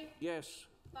 Ianieri, Yes.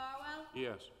 Farwell,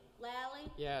 Yes. Lally,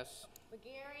 Yes.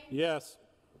 McGarry, Yes.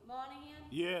 Monahan,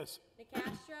 Yes.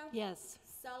 Nicastro, Yes.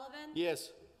 Sullivan.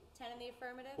 Yes. 10 in the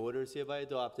affirmative. Order is hereby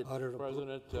adopted. Order to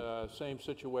President, same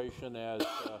situation as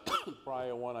the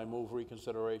prior one. I move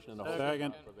reconsideration in the hope it does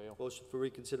Second. not prevail. Motion for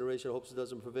reconsideration, hopes it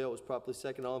doesn't prevail, was properly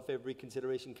second. All in favor of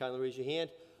reconsideration, kindly raise your hand.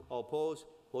 All opposed,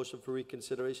 motion for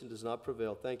reconsideration does not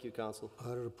prevail. Thank you, council.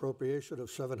 Order appropriation of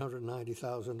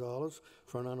 $790,000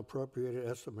 for an unappropriated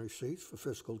estimate receipts for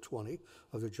fiscal 20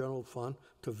 of the general fund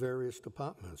to various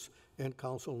departments. In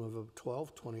council, November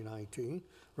 12, 2019.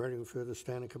 Ready to refer to the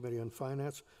Standing Committee on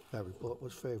Finance. That report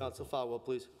was favorable. Council Farwell,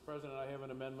 please. President, I have an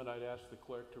amendment I'd ask the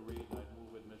clerk to read, and I'd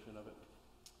move admission of it.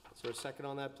 Is there a second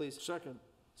on that, please? Second.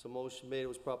 So motion made, it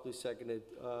was properly seconded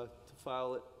to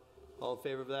file it. All in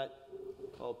favor of that?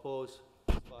 All opposed?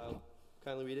 Filed.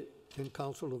 Kindly read it. In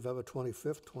council, November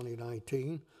 25th,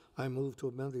 2019, I move to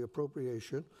amend the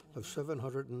appropriation of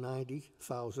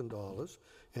 $790,000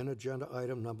 in agenda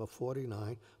item number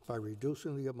 49 by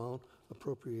reducing the amount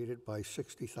appropriated by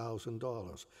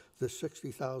 $60,000. This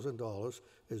 $60,000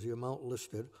 is the amount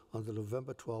listed on the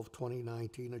November 12,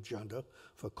 2019 agenda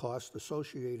for costs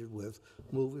associated with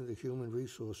moving the Human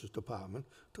Resources Department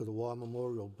to the War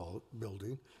Memorial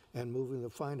Building and moving the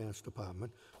Finance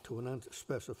Department to an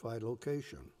unspecified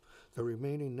location. The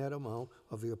remaining net amount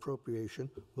of the appropriation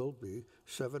will be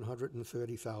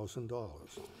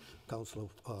 $730,000. Councilor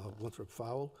Winthrop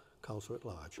Fowle, Councilor at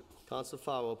Large. Council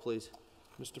Farwell, please.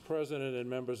 Mr. President and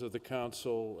members of the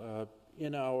council,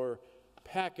 in our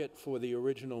packet for the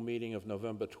original meeting of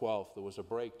November 12th, there was a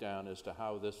breakdown as to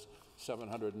how this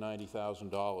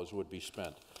 $790,000 would be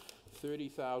spent.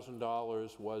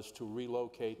 $30,000 was to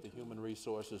relocate the Human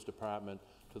Resources Department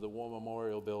to the War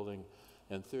Memorial Building,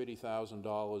 and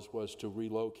 $30,000 was to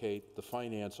relocate the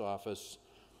finance office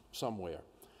somewhere.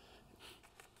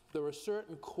 There are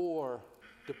certain core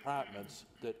departments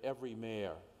that every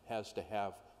mayor has to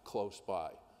have close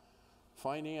by.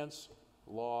 Finance,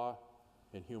 law,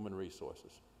 and human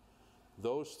resources.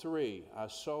 Those three are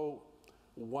so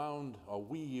wound or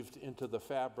weaved into the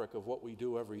fabric of what we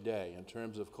do every day in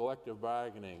terms of collective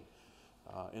bargaining,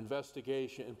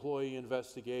 employee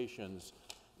investigations,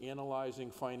 analyzing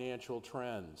financial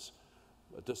trends,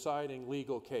 deciding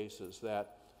legal cases,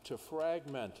 that to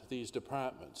fragment these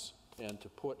departments and to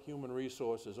put human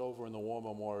resources over in the War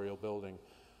Memorial Building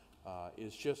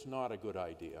is just not a good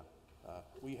idea.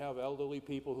 We have elderly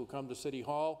people who come to City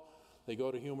Hall, they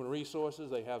go to Human Resources,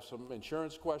 they have some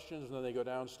insurance questions, and then they go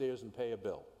downstairs and pay a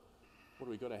bill. What, are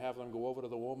we going to have them go over to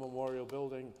the War Memorial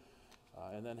Building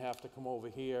and then have to come over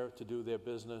here to do their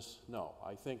business? No.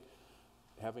 I think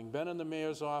having been in the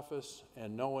mayor's office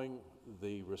and knowing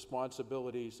the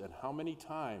responsibilities and how many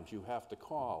times you have to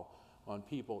call on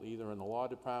people either in the law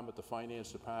department, the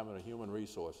finance department, or human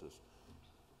resources,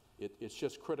 it's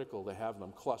just critical to have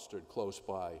them clustered close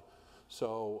by.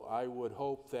 So I would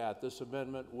hope that this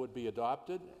amendment would be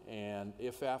adopted, and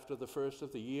if after the first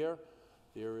of the year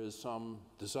there is some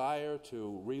desire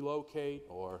to relocate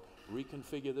or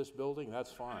reconfigure this building,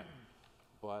 that's fine.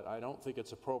 But I don't think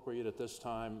it's appropriate at this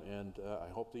time, and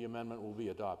I hope the amendment will be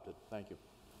adopted. Thank you.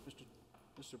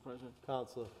 Mr. President.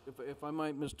 Counselor. If I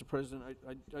might, Mr. President,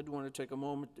 I'd want to take a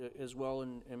moment as well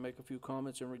and make a few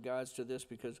comments in regards to this,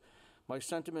 because my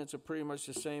sentiments are pretty much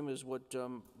the same as what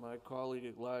my colleague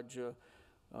at large,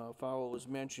 Fowler, was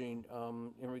mentioning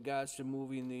in regards to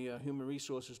moving the human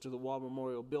resources to the War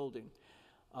Memorial Building.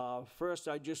 First,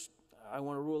 I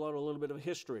want to rule out a little bit of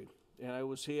history. And I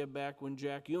was here back when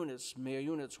Mayor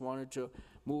Units, wanted to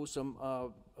move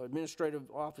some administrative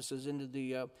offices into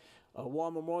the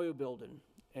War Memorial Building.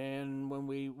 And when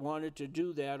we wanted to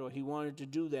do that, or he wanted to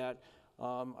do that,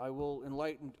 I will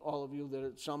enlighten all of you that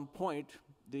at some point,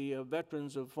 the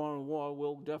veterans of foreign war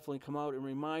will definitely come out and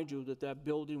remind you that that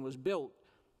building was built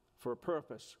for a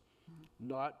purpose,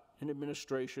 not an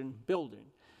administration building.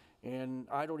 And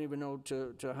I don't even know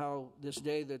to how this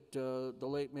day that the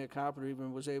late Mayor Carpenter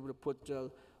even was able to put,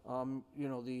 you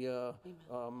know, the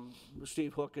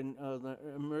Steve Hook and the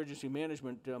emergency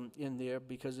management in there,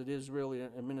 because it is really an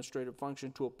administrative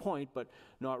function to a point, but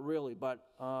not really. But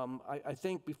I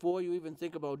think before you even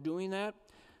think about doing that,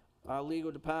 our legal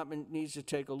department needs to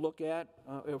take a look at,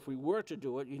 if we were to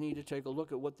do it, you need to take a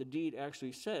look at what the deed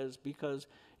actually says, because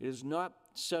it is not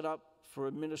set up for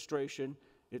administration.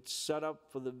 It's set up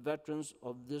for the veterans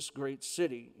of this great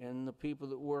city and the people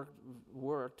that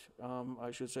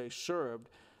served,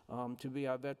 to be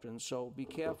our veterans. So be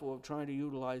careful of trying to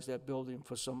utilize that building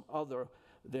for some other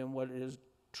than what it is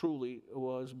truly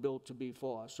was built to be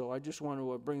for. So I just want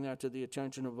to bring that to the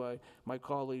attention of my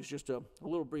colleagues, just a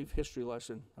little brief history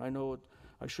lesson. I know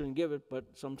I shouldn't give it, but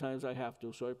sometimes I have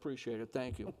to, so I appreciate it.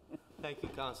 Thank you. Thank you,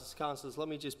 Councilors. Councilors, let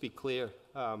me just be clear.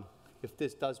 If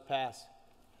this does pass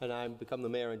and I become the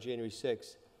mayor on January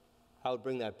 6th, I would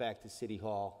bring that back to City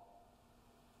Hall,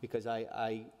 because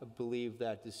I believe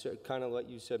that, kind of what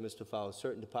you said, Mr. Fowler,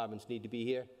 certain departments need to be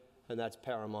here, and that's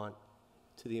paramount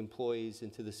to the employees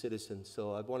and to the citizens.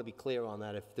 So I want to be clear on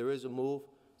that. If there is a move,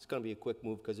 it's going to be a quick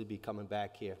move, because it'd be coming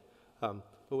back here. But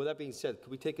with that being said, could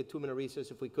we take a 2-minute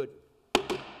recess if we could?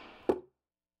 We're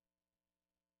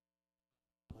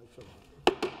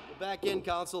back in,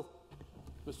 Council.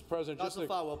 Mr. President, Councilor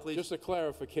Fowler, please. just a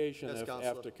clarification. Yes, Councilor.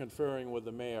 After conferring with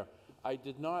the mayor, I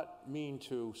did not mean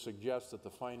to suggest that the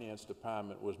finance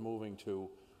department was moving to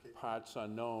parts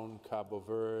unknown, Cabo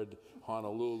Verde,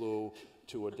 Honolulu,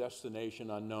 to a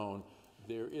destination unknown.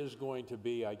 There is going to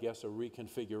be, I guess, a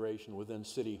reconfiguration within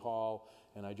City Hall,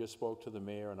 and I just spoke to the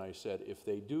mayor and I said, if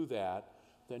they do that,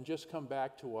 then just come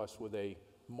back to us with a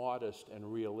modest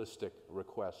and realistic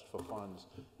request for funds,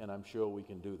 and I'm sure we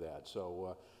can do that.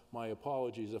 So my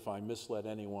apologies if I misled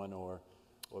anyone or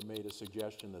made a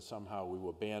suggestion that somehow we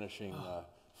were banishing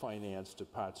finance to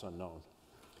parts unknown.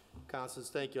 Councilors,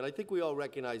 thank you. And I think we all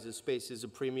recognize this space is a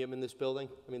premium in this building.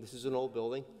 I mean, this is an old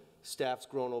building. Staff's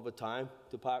grown over time.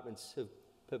 Departments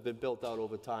have been built out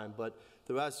over time. But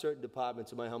there are certain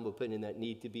departments, in my humble opinion, that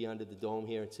need to be under the dome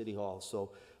here at City Hall.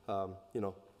 So, you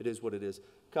know, it is what it is.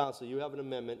 Council, you have an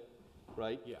amendment,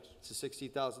 right? Yes. It's a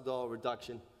 $60,000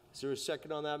 reduction. Is there a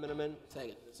second on that amendment?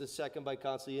 Second. It's a second by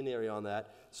Councilor Yaneri on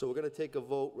that. So we're going to take a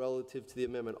vote relative to the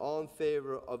amendment. All in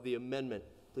favor of the amendment,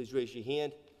 please raise your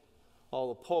hand.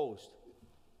 All opposed?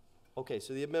 Okay,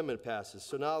 so the amendment passes.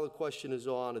 So now the question is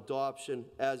on adoption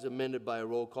as amended by a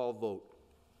roll call vote.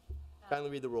 Kindly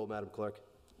read the roll, Madam Clerk.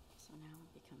 So now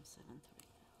it becomes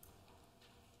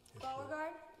 7-3.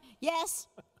 Beauregard? Yes.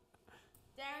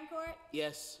 Darencourt?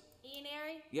 Yes. Ian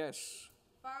Airy? Yes.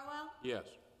 Farwell? Yes.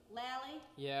 Lally?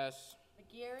 Yes.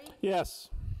 McGarry, Yes.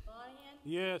 Monahan,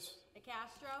 Yes.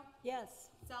 DeCastro, Yes.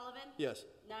 Sullivan, Yes.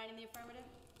 9 in the affirmative.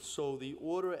 So the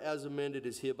order as amended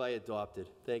is hereby adopted.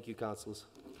 Thank you, councilors.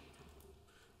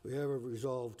 We have a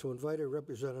resolve to invite a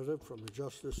representative from the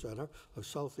Justice Center of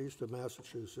Southeastern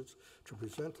Massachusetts to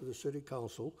present to the City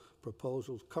Council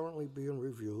proposals currently being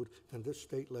reviewed in this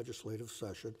state legislative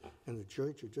session in the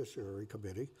Joint Judiciary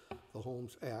Committee, the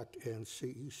Homes Act and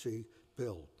CEC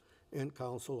Bill. In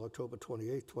Council, October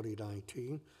 28,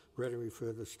 2019. Ready to refer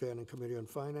to the Standing Committee on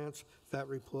Finance. That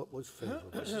report was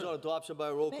favorable. This is on adoption by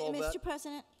roll call. Mr.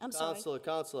 President, I'm sorry.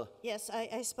 Counselor. Yes,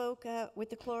 I spoke with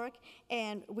the clerk,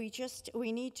 and we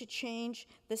need to change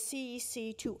the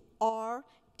CEC to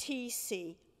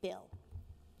RTC bill.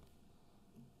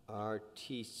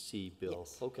 RTC bill.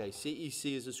 Yes. Okay,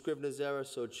 CEC is a Scrivener's error,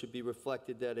 so it should be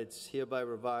reflected that it's hereby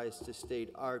revised to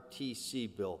state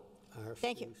RTC bill.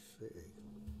 Thank you. RCC.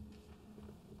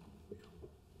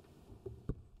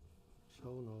 So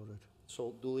noted.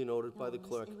 So duly noted by the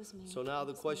clerk. it was me. So now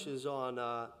the question is on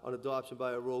adoption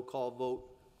by a roll call vote.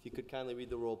 If you could kindly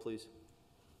read the roll, please.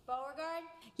 Beauregard,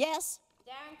 Yes.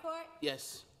 Darencourt,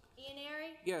 Yes.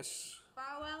 Ianary, Yes.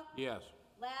 Farwell, Yes.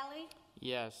 Lally,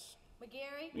 Yes.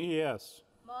 McGarry, Yes.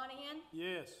 Monahan,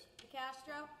 Yes.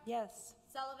 DeCastro, Yes.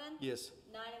 Sullivan, Yes.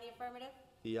 9 in the affirmative.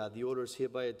 The order is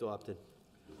hereby adopted.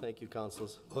 Thank you,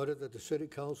 councilors. Order that the City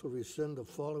Council rescind the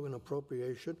following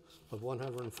appropriation of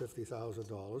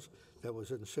 $150,000 that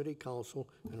was in City Council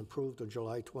and approved on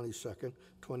July 22nd,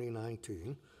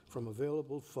 2019, from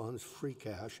available funds free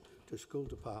cash to School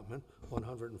Department,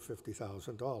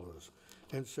 $150,000.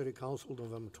 In City Council,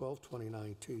 November 12,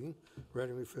 2019,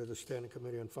 ready to refer to the Standing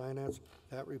Committee on Finance.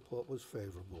 That report was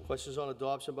favorable. Questions on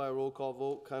adoption by a roll call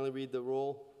vote. Kindly read the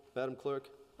roll, Madam Clerk.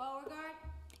 Beauregard,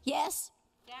 Yes.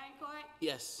 Darencourt,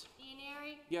 Yes.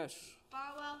 Ianary, Yes.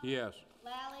 Farwell, Yes.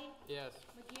 Lally, Yes.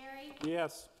 McGarry,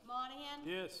 Yes. Monahan,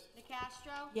 Yes.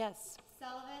 DeCastro, Yes.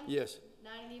 Sullivan, Yes.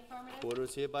 9 in the affirmative. Order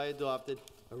is hereby adopted.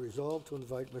 A resolve to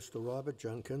invite Mr. Robert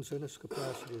Jenkins in his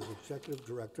capacity as Executive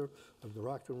Director of the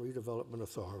Brockton Redevelopment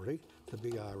Authority, the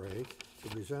BRA, to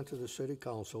present to the City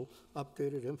Council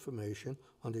updated information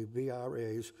on the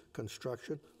BRA's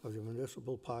construction of the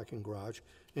municipal parking garage,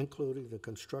 including the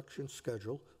construction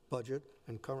schedule, budget,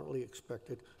 and currently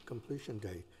expected completion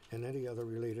date, and any other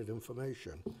related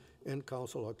information. In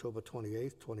Council, October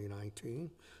 28,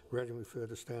 2019. Ready to refer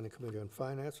to Standing Committee on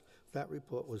Finance. That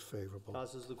report was favorable.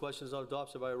 Councilors, the question is on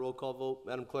adoption by a roll call vote.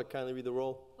 Madam Clerk, kindly read the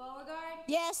roll. Beauregard,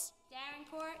 Yes.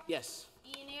 Darencourt, Yes.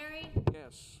 Ianary,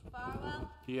 Yes. Farwell,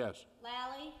 Yes.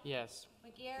 Lally, Yes.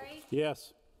 McGarry,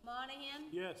 Yes. Monahan,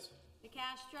 Yes.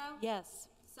 DeCastro, Yes.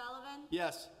 Sullivan,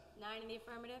 Yes. 9 in the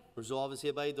affirmative. Resolve is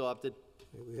hereby adopted.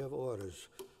 We have orders.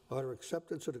 Order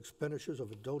acceptance and expenditures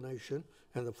of a donation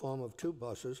in the form of 2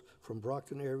 buses from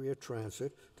Brockton Area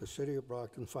Transit to City of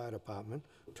Brockton Fire Department,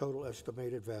 total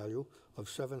estimated value of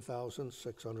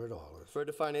 $7,600. Refer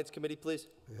to Finance Committee, please.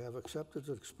 We have acceptance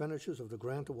and expenditures of the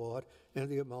grant award in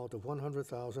the amount of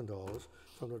 $100,000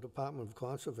 from the Department of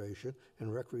Conservation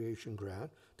and Recreation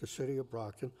grant to City of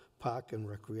Brockton Park and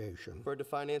Recreation. Refer to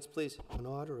Finance, please. An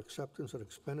order acceptance and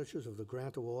expenditures of the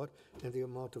grant award in the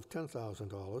amount of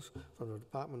 $10,000 from the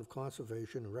Department of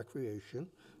Conservation and Recreation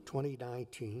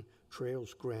 2019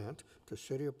 Trails Grant to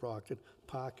City of Brockton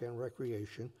Park and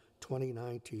Recreation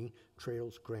 2019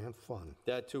 Trails Grant Fund.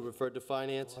 That too referred to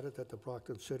Finance. Ordered that the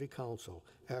Brockton City Council,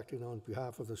 acting on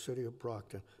behalf of the City of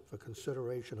Brockton for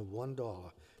consideration of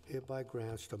 $1, hereby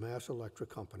grants to Mass Electric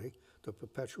Company the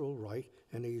perpetual right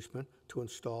and easement to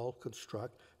install,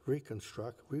 construct,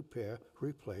 reconstruct, repair,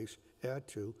 replace, add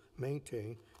to,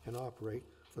 maintain, and operate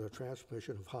for the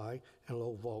transmission of high and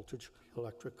low voltage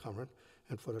electric current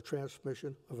and for the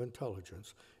transmission of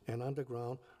intelligence, an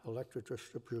underground electric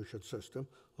distribution system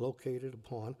located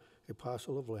upon a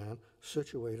parcel of land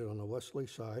situated on the westerly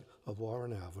side of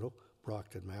Warren Avenue,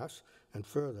 Brockton, Mass., and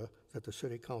further, that the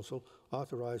City Council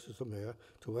authorizes the mayor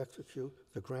to execute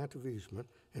the grant of easement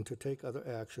and to take other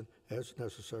action as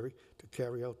necessary to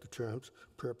carry out the terms,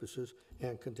 purposes,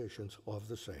 and conditions of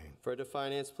the same. Refer to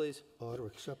Finance, please. Order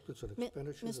acceptance and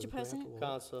expenditures of Mr. the grant President? award.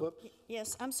 Counselor. Whoops.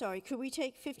 Yes, I'm sorry. Could we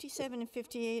take 57 and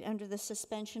 58 under the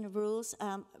suspension of rules?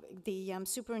 The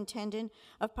Superintendent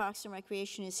of Parks and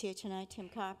Recreation is here tonight, Tim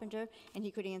Carpenter, and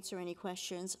he could answer any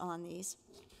questions on these.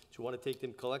 Do you want to take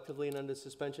them collectively and under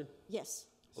suspension? Yes.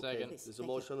 Second. Please, There's a thank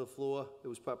you. motion on the floor. It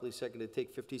was properly seconded to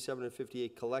take 57 and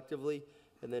 58 collectively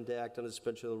and then to act on the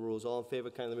suspension of the rules. All in favor,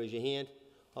 kindly raise your hand.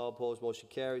 All opposed, motion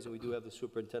carries. And we do have the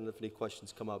superintendent if any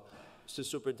questions come up. Mr.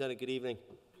 Superintendent, good evening.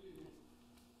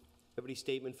 Have any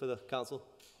statement for the council?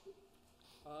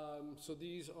 So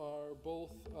these are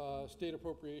both state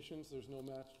appropriations. There's no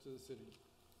match to the city.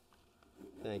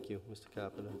 Thank you, Mr.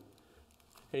 Carpenter.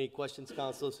 Any questions,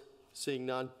 councilors? Seeing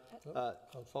none?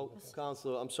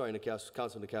 Councilor, I'm sorry,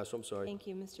 Councilor Nacastro, I'm sorry. Thank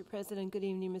you, Mr. President. Good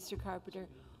evening, Mr. Carpenter.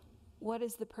 What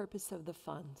is the purpose of the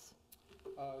funds?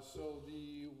 So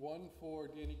the one for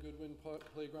Danny Goodwin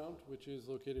Playground, which is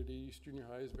located at East Junior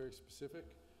High, is very specific.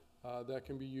 That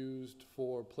can be used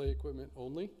for play equipment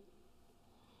only.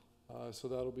 So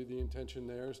that'll be the intention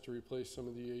there, is to replace some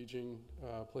of the aging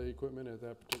play equipment at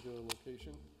that particular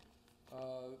location.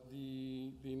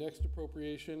 The next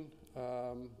appropriation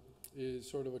is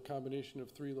sort of a combination of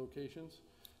 3 locations.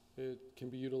 It can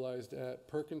be utilized at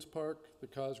Perkins Park, the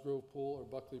Cosgrove Pool, or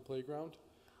Buckley Playground.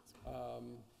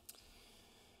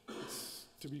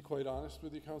 To be quite honest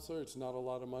with you, Councilor, it's not a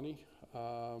lot of money.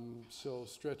 So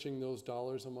stretching those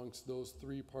dollars amongst those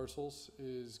 3 parcels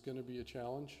is going to be a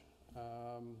challenge.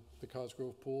 The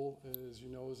Cosgrove Pool, as you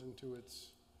know, is into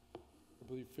its, I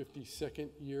believe, 52nd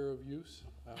year of use.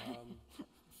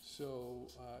 So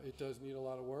it does need a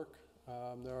lot of work.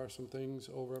 There are some things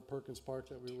over at Perkins Park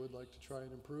that we would like to try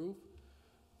and improve.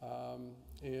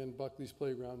 And Buckley's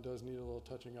Playground does need a little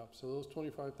touching up. So those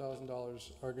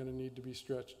 $25,000 are going to need to be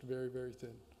stretched very, very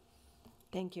thin.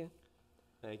 Thank you.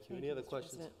 Thank you. Any other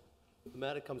questions? The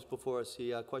matter comes before us.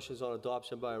 The questions on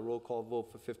adoption by a roll call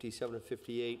vote for 57 and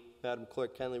 58. Madam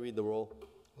Clerk, kindly read the roll.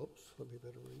 Oops, let me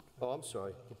better read. Oh, I'm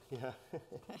sorry. Yeah.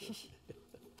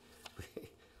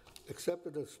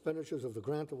 Accepted expenditures of the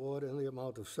grant award in the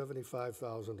amount of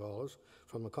 $75,000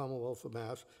 from the Commonwealth of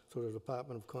Mass through the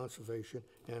Department of Conservation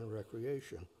and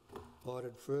Recreation.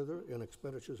 Ordered further in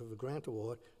expenditures of the grant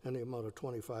award in the amount of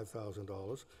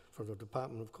 $25,000 from the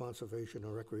Department of Conservation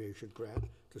and Recreation grant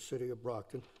to City of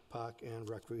Brockton Park and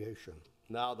Recreation.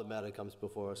 Now the matter comes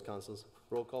before us, councilors.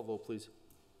 Roll call vote, please.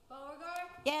 Beauregard?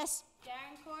 Yes.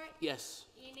 Darencourt? Yes.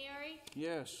 Ianieri?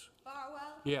 Yes.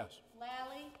 Farwell? Yes.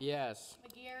 Lally? Yes.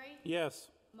 McGarry? Yes.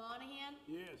 Monahan?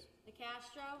 Yes.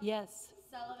 Nacastro? Yes.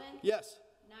 Sullivan? Yes.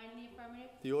 9 in the affirmative.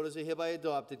 The orders are hereby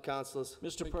adopted, councilors.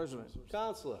 Mr. President,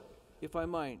 Councilor. if I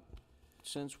might,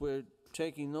 since we're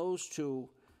taking those 2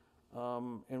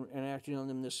 and acting on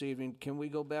them this evening, can we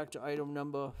go back to item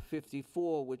number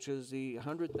 54, which is the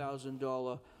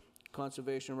 $100,000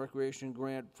 Conservation and Recreation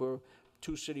grant for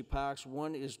 2 city parks?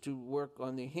 One is to work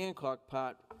on the Hancock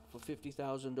part for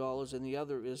 $50,000, and the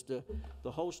other is the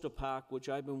Holster Park, which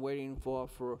I've been waiting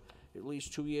for at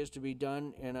least 2 years to be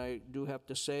done, and I do have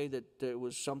to say that it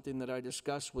was something that I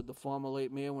discussed with the former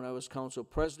late mayor when I was council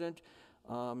president.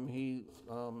 He,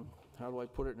 how do I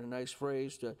put it in a nice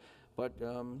phrase, but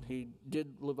he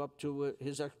did live up to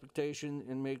his expectation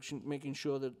in making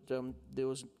sure that there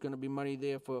was going to be money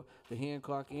there for the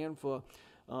Hancock and for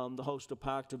the Holster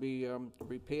Park to be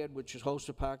repaired, which is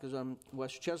Holster Park is on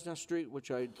West Chestnut Street,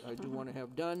 which I do want to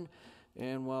have done.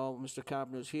 And while Mr.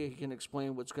 Carpenter's here, he can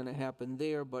explain what's going to happen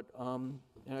there. But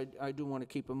I do want to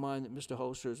keep in mind that Mr.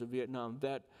 Holster is a Vietnam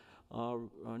vet,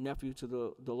 nephew to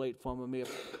the late former Mayor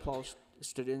Paul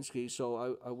Stadinsky.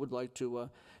 So I would like to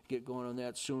get going on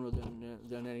that sooner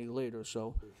than any later.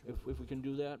 So if we can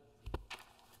do that.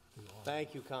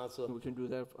 Thank you, Councilor. We can do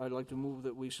that. I'd like to move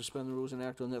that we suspend the rules and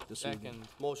act on that this evening. Second.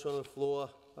 Motion on the floor,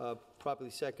 properly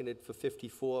seconded for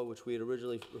 54, which we had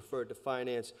originally referred to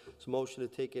Finance. It's a motion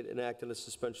to take it and act on the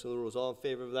suspension of the rules. All in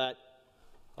favor of that?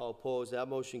 All opposed? That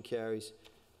motion carries.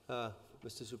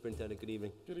 Mr. Superintendent, good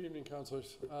evening. Good evening,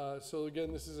 councilors. So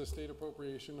again, this is a state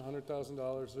appropriation,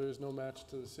 $100,000. There is no match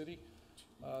to the city.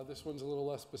 This one's a little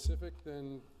less specific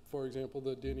than, for example,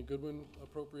 the Danny Goodwin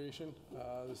appropriation.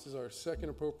 This is our second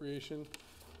appropriation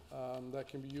that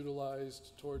can be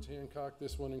utilized towards Hancock.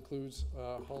 This one includes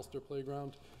Holster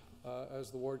Playground. As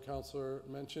the ward councilor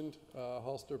mentioned,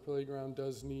 Holster Playground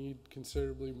does need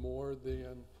considerably more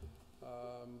than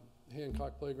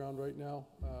Hancock Playground right now.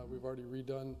 We've already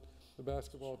redone the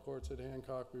basketball courts at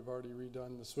Hancock. We've already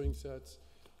redone the swing sets,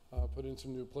 put in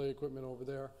some new play equipment over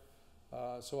there.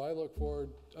 So I look forward,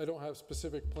 I don't have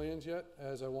specific plans yet,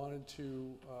 as I wanted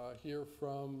to hear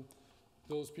from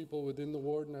those people within the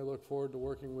ward, and I look forward to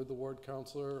working with the ward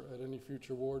councilor at any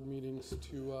future ward meetings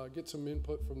to get some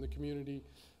input from the community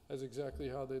as exactly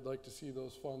how they'd like to see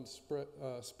those funds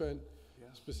spent,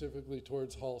 specifically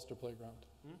towards Hollister Playground.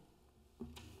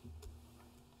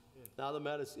 Now the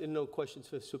matter's in. No questions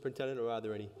for the superintendent, or are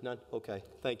there any? None? Okay.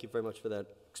 Thank you very much for that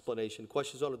explanation.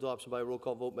 Questions on adoption by roll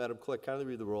call vote. Madam Clerk, kindly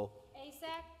read the roll.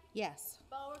 Asak? Yes.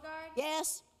 Beauregard?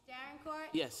 Yes. Darencourt?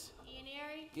 Yes.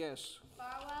 Ianieri? Yes.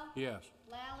 Farwell? Yes.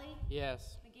 Lally?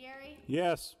 Yes. McGarry?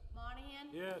 Yes. Monahan?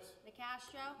 Yes.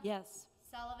 Nacastro? Yes.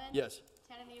 Sullivan? Yes.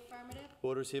 10 in the affirmative.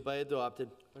 Order is hereby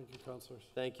adopted. Thank you, councilors.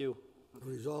 Thank you.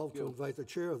 Resolved to invite the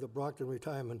chair of the Brockton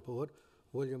Retirement Board,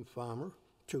 William Farmer,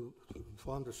 to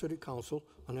inform the city council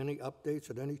on any updates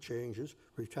and any changes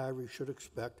retirees should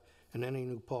expect and any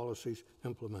new policies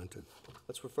implemented.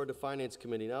 Let's refer to Finance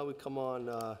Committee. Now we come on,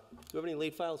 do we have any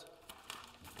late files?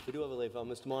 We do have a late file.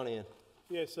 Mr. Monahan.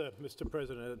 Yes, Mr.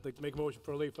 President, I'd like to make a motion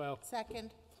for a late file.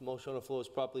 Second. The motion on the floor is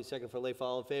properly second for a late file.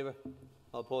 All in favor?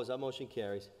 All opposed? That motion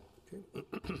carries.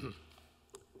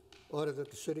 Order that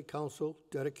the city council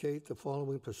dedicate the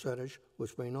following percentage,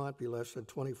 which may not be less than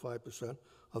 25%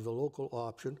 of the local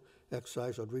option,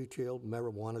 excise, or retail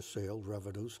marijuana sales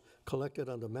revenues collected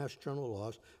under Mass General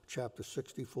Laws, Chapter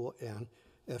 64N,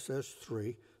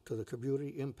 SS3, to the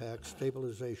Community Impact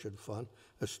Stabilization Fund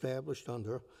established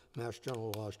under Mass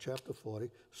General Laws, Chapter 40,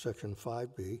 Section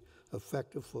 5B,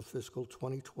 effective for fiscal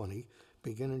 2020,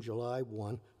 beginning July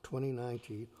 1,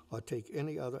 2019, or take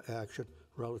any other action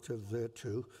relative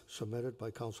thereto submitted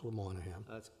by Councilor Monahan.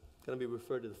 It's going to be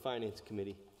referred to the Finance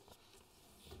Committee.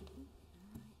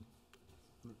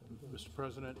 Mr.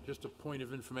 President, just a point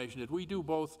of information. Did we do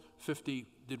both 50,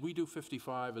 did we do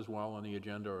 55 as well on the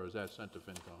agenda, or is that sent to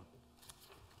FinCom?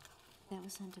 That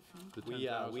was under phone. The We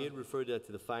 10,000? had referred that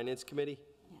to the Finance Committee.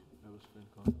 That was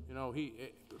FinCom. You know,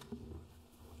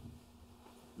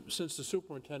 since the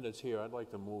superintendent's here, I'd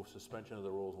like to move suspension of the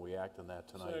rules and we act on that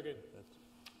tonight. Second.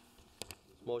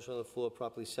 Motion on the floor,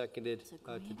 properly seconded,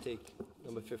 to take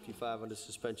number 55 under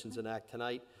suspensions and act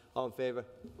tonight. All in favor?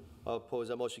 All opposed?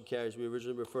 That motion carries. We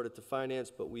originally referred it to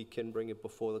Finance, but we can bring it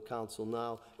before the council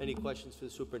now. Any questions for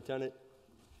the superintendent?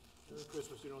 Merry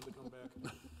Christmas, you don't have to come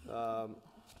back.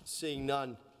 Seeing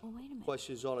none. Oh, wait a minute.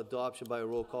 Questions on adoption by a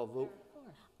roll call vote?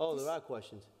 Oh, there are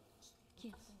questions.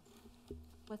 Yes.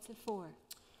 What's it for?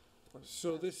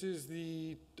 So this is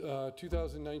the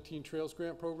 2019 Trails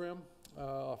Grant Program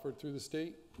offered through the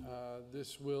state.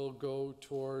 This will go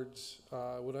towards,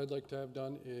 what I'd like to have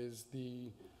done is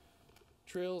the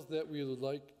trails that we would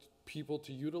like people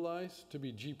to utilize to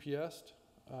be GPSed,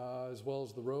 as well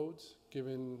as the roads,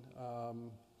 given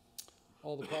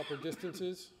all the proper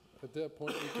distances. At that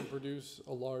point, we can produce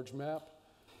a large map.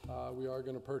 We are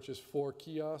going to purchase 4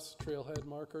 kiosk trailhead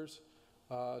markers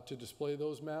to display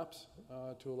those maps,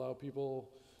 to allow people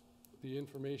the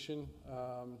information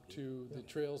to the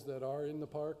trails that are in the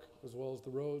park, as well as the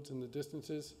roads and the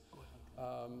distances.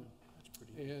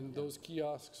 And those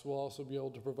kiosks will also be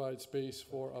able to provide space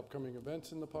for upcoming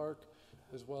events in the park,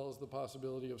 as well as the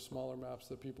possibility of smaller maps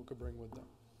that people could bring with them.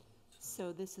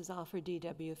 So this is all for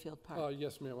DW Field Park?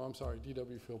 Yes, ma'am, I'm sorry,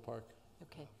 DW Field Park.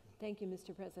 Okay. Thank you,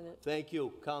 Mr. President. Thank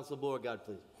you. Councilor Beauregard,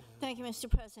 please. Thank you, Mr.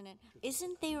 President.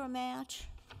 Isn't there a match?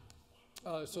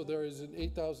 So there is an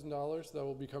 $8,000 that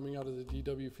will be coming out of the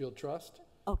DW Field Trust.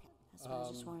 Okay, that's what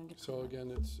I just wanted to So clear.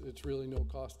 again, it's really no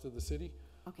cost to the city.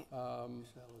 Okay.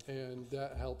 And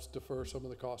that helps defer some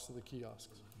of the costs of the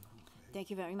kiosks.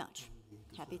 Thank you very much.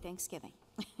 Happy Thanksgiving.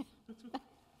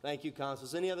 Thank you,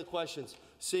 councilors. Any other questions?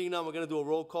 Seeing none, we're going to do a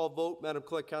roll call vote. Madam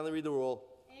Clerk, kindly read the roll.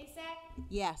 Asak?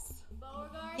 Yes.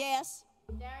 Beauregard? Yes.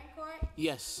 Darencourt?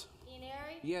 Yes.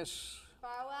 Ianary? Yes.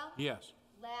 Farwell? Yes.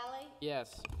 Lally?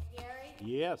 Yes. Gary?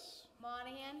 Yes.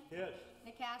 Monahan? Yes.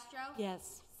 Nicastro?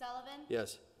 Yes. Sullivan?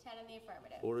 Yes. 10 in the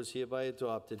affirmative. Order is hereby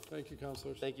adopted. Thank you,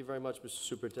 councilors. Thank you very much, Mr.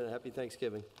 Superintendent. Happy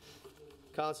Thanksgiving.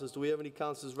 Councilors, do we have any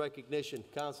councilors' recognition?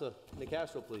 Councilor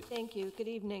Nicastro, please. Thank you. Good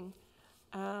evening.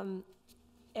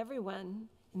 Everyone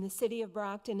in the city of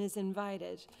Brockton is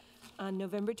invited on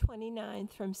November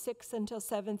 29th from 6 until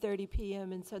 7:30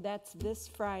 p.m., and so that's this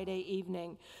Friday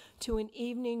evening, to an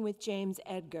evening with James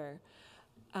Edgar.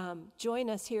 Join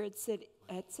us here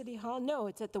at City Hall? No,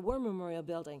 it's at the War Memorial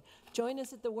Building. Join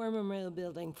us at the War Memorial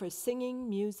Building for singing,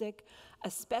 music, a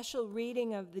special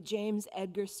reading of the James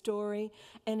Edgar story,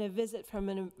 and a visit from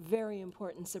a very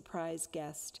important surprise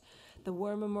guest. The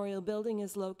War Memorial Building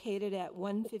is located at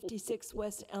 156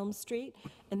 West Elm Street,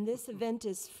 and this event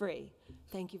is free.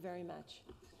 Thank you very much.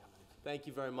 Thank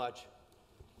you very much.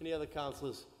 Any other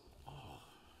councilors?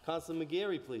 Councilor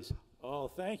McGarry, please. Oh,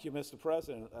 thank you, Mr.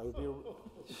 President. I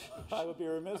would be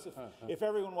remiss if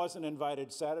everyone wasn't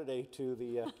invited Saturday to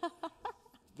the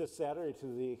this Saturday to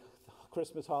the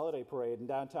Christmas holiday parade in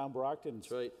downtown Brockton.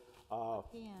 That's right.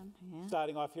 Yeah.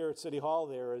 Starting off here at City Hall,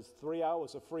 there is 3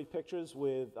 hours of free pictures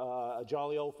with a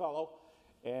jolly old fellow,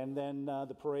 and then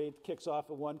the parade kicks off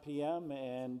at 1 p.m.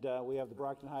 and we have the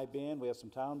Brockton High Band, we have some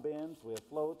town bands, we have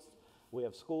floats, we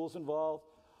have schools involved.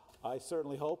 I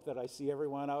certainly hope that I see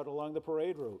everyone out along the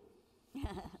parade route.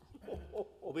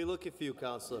 We'll be looking for you,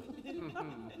 Counselor.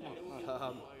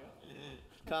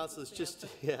 Councilors, just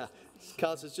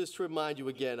to remind you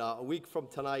again, a week from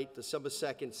tonight, December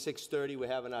 2nd, 6:30, we're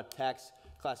having our tax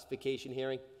classification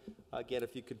hearing. Again,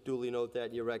 if you could duly note that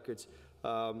in your records.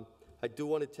 I do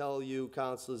want to tell you,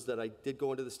 councilors, that I did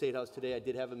go into the State House today. I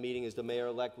did have a meeting as the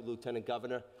mayor-elect with Lieutenant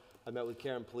Governor. I met with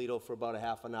Karen Polito for about a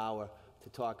half an hour to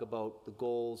talk about the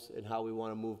goals and how we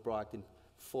want to move Brockton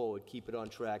forward, keep it on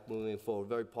track moving forward.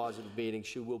 Very positive meeting.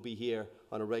 She will be here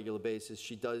on a regular basis.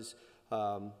 She does,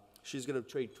 she's going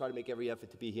to try to make every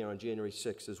effort to be here on January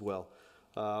 6th as well.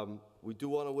 We do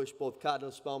want to wish both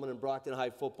Cardinal Spellman and Brockton High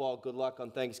football good luck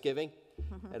on Thanksgiving.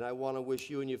 And I want to wish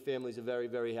you and your families a very,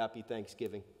 very happy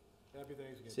Thanksgiving. Happy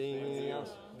Thanksgiving. See you.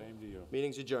 Same to you.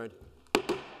 Meeting's adjourned.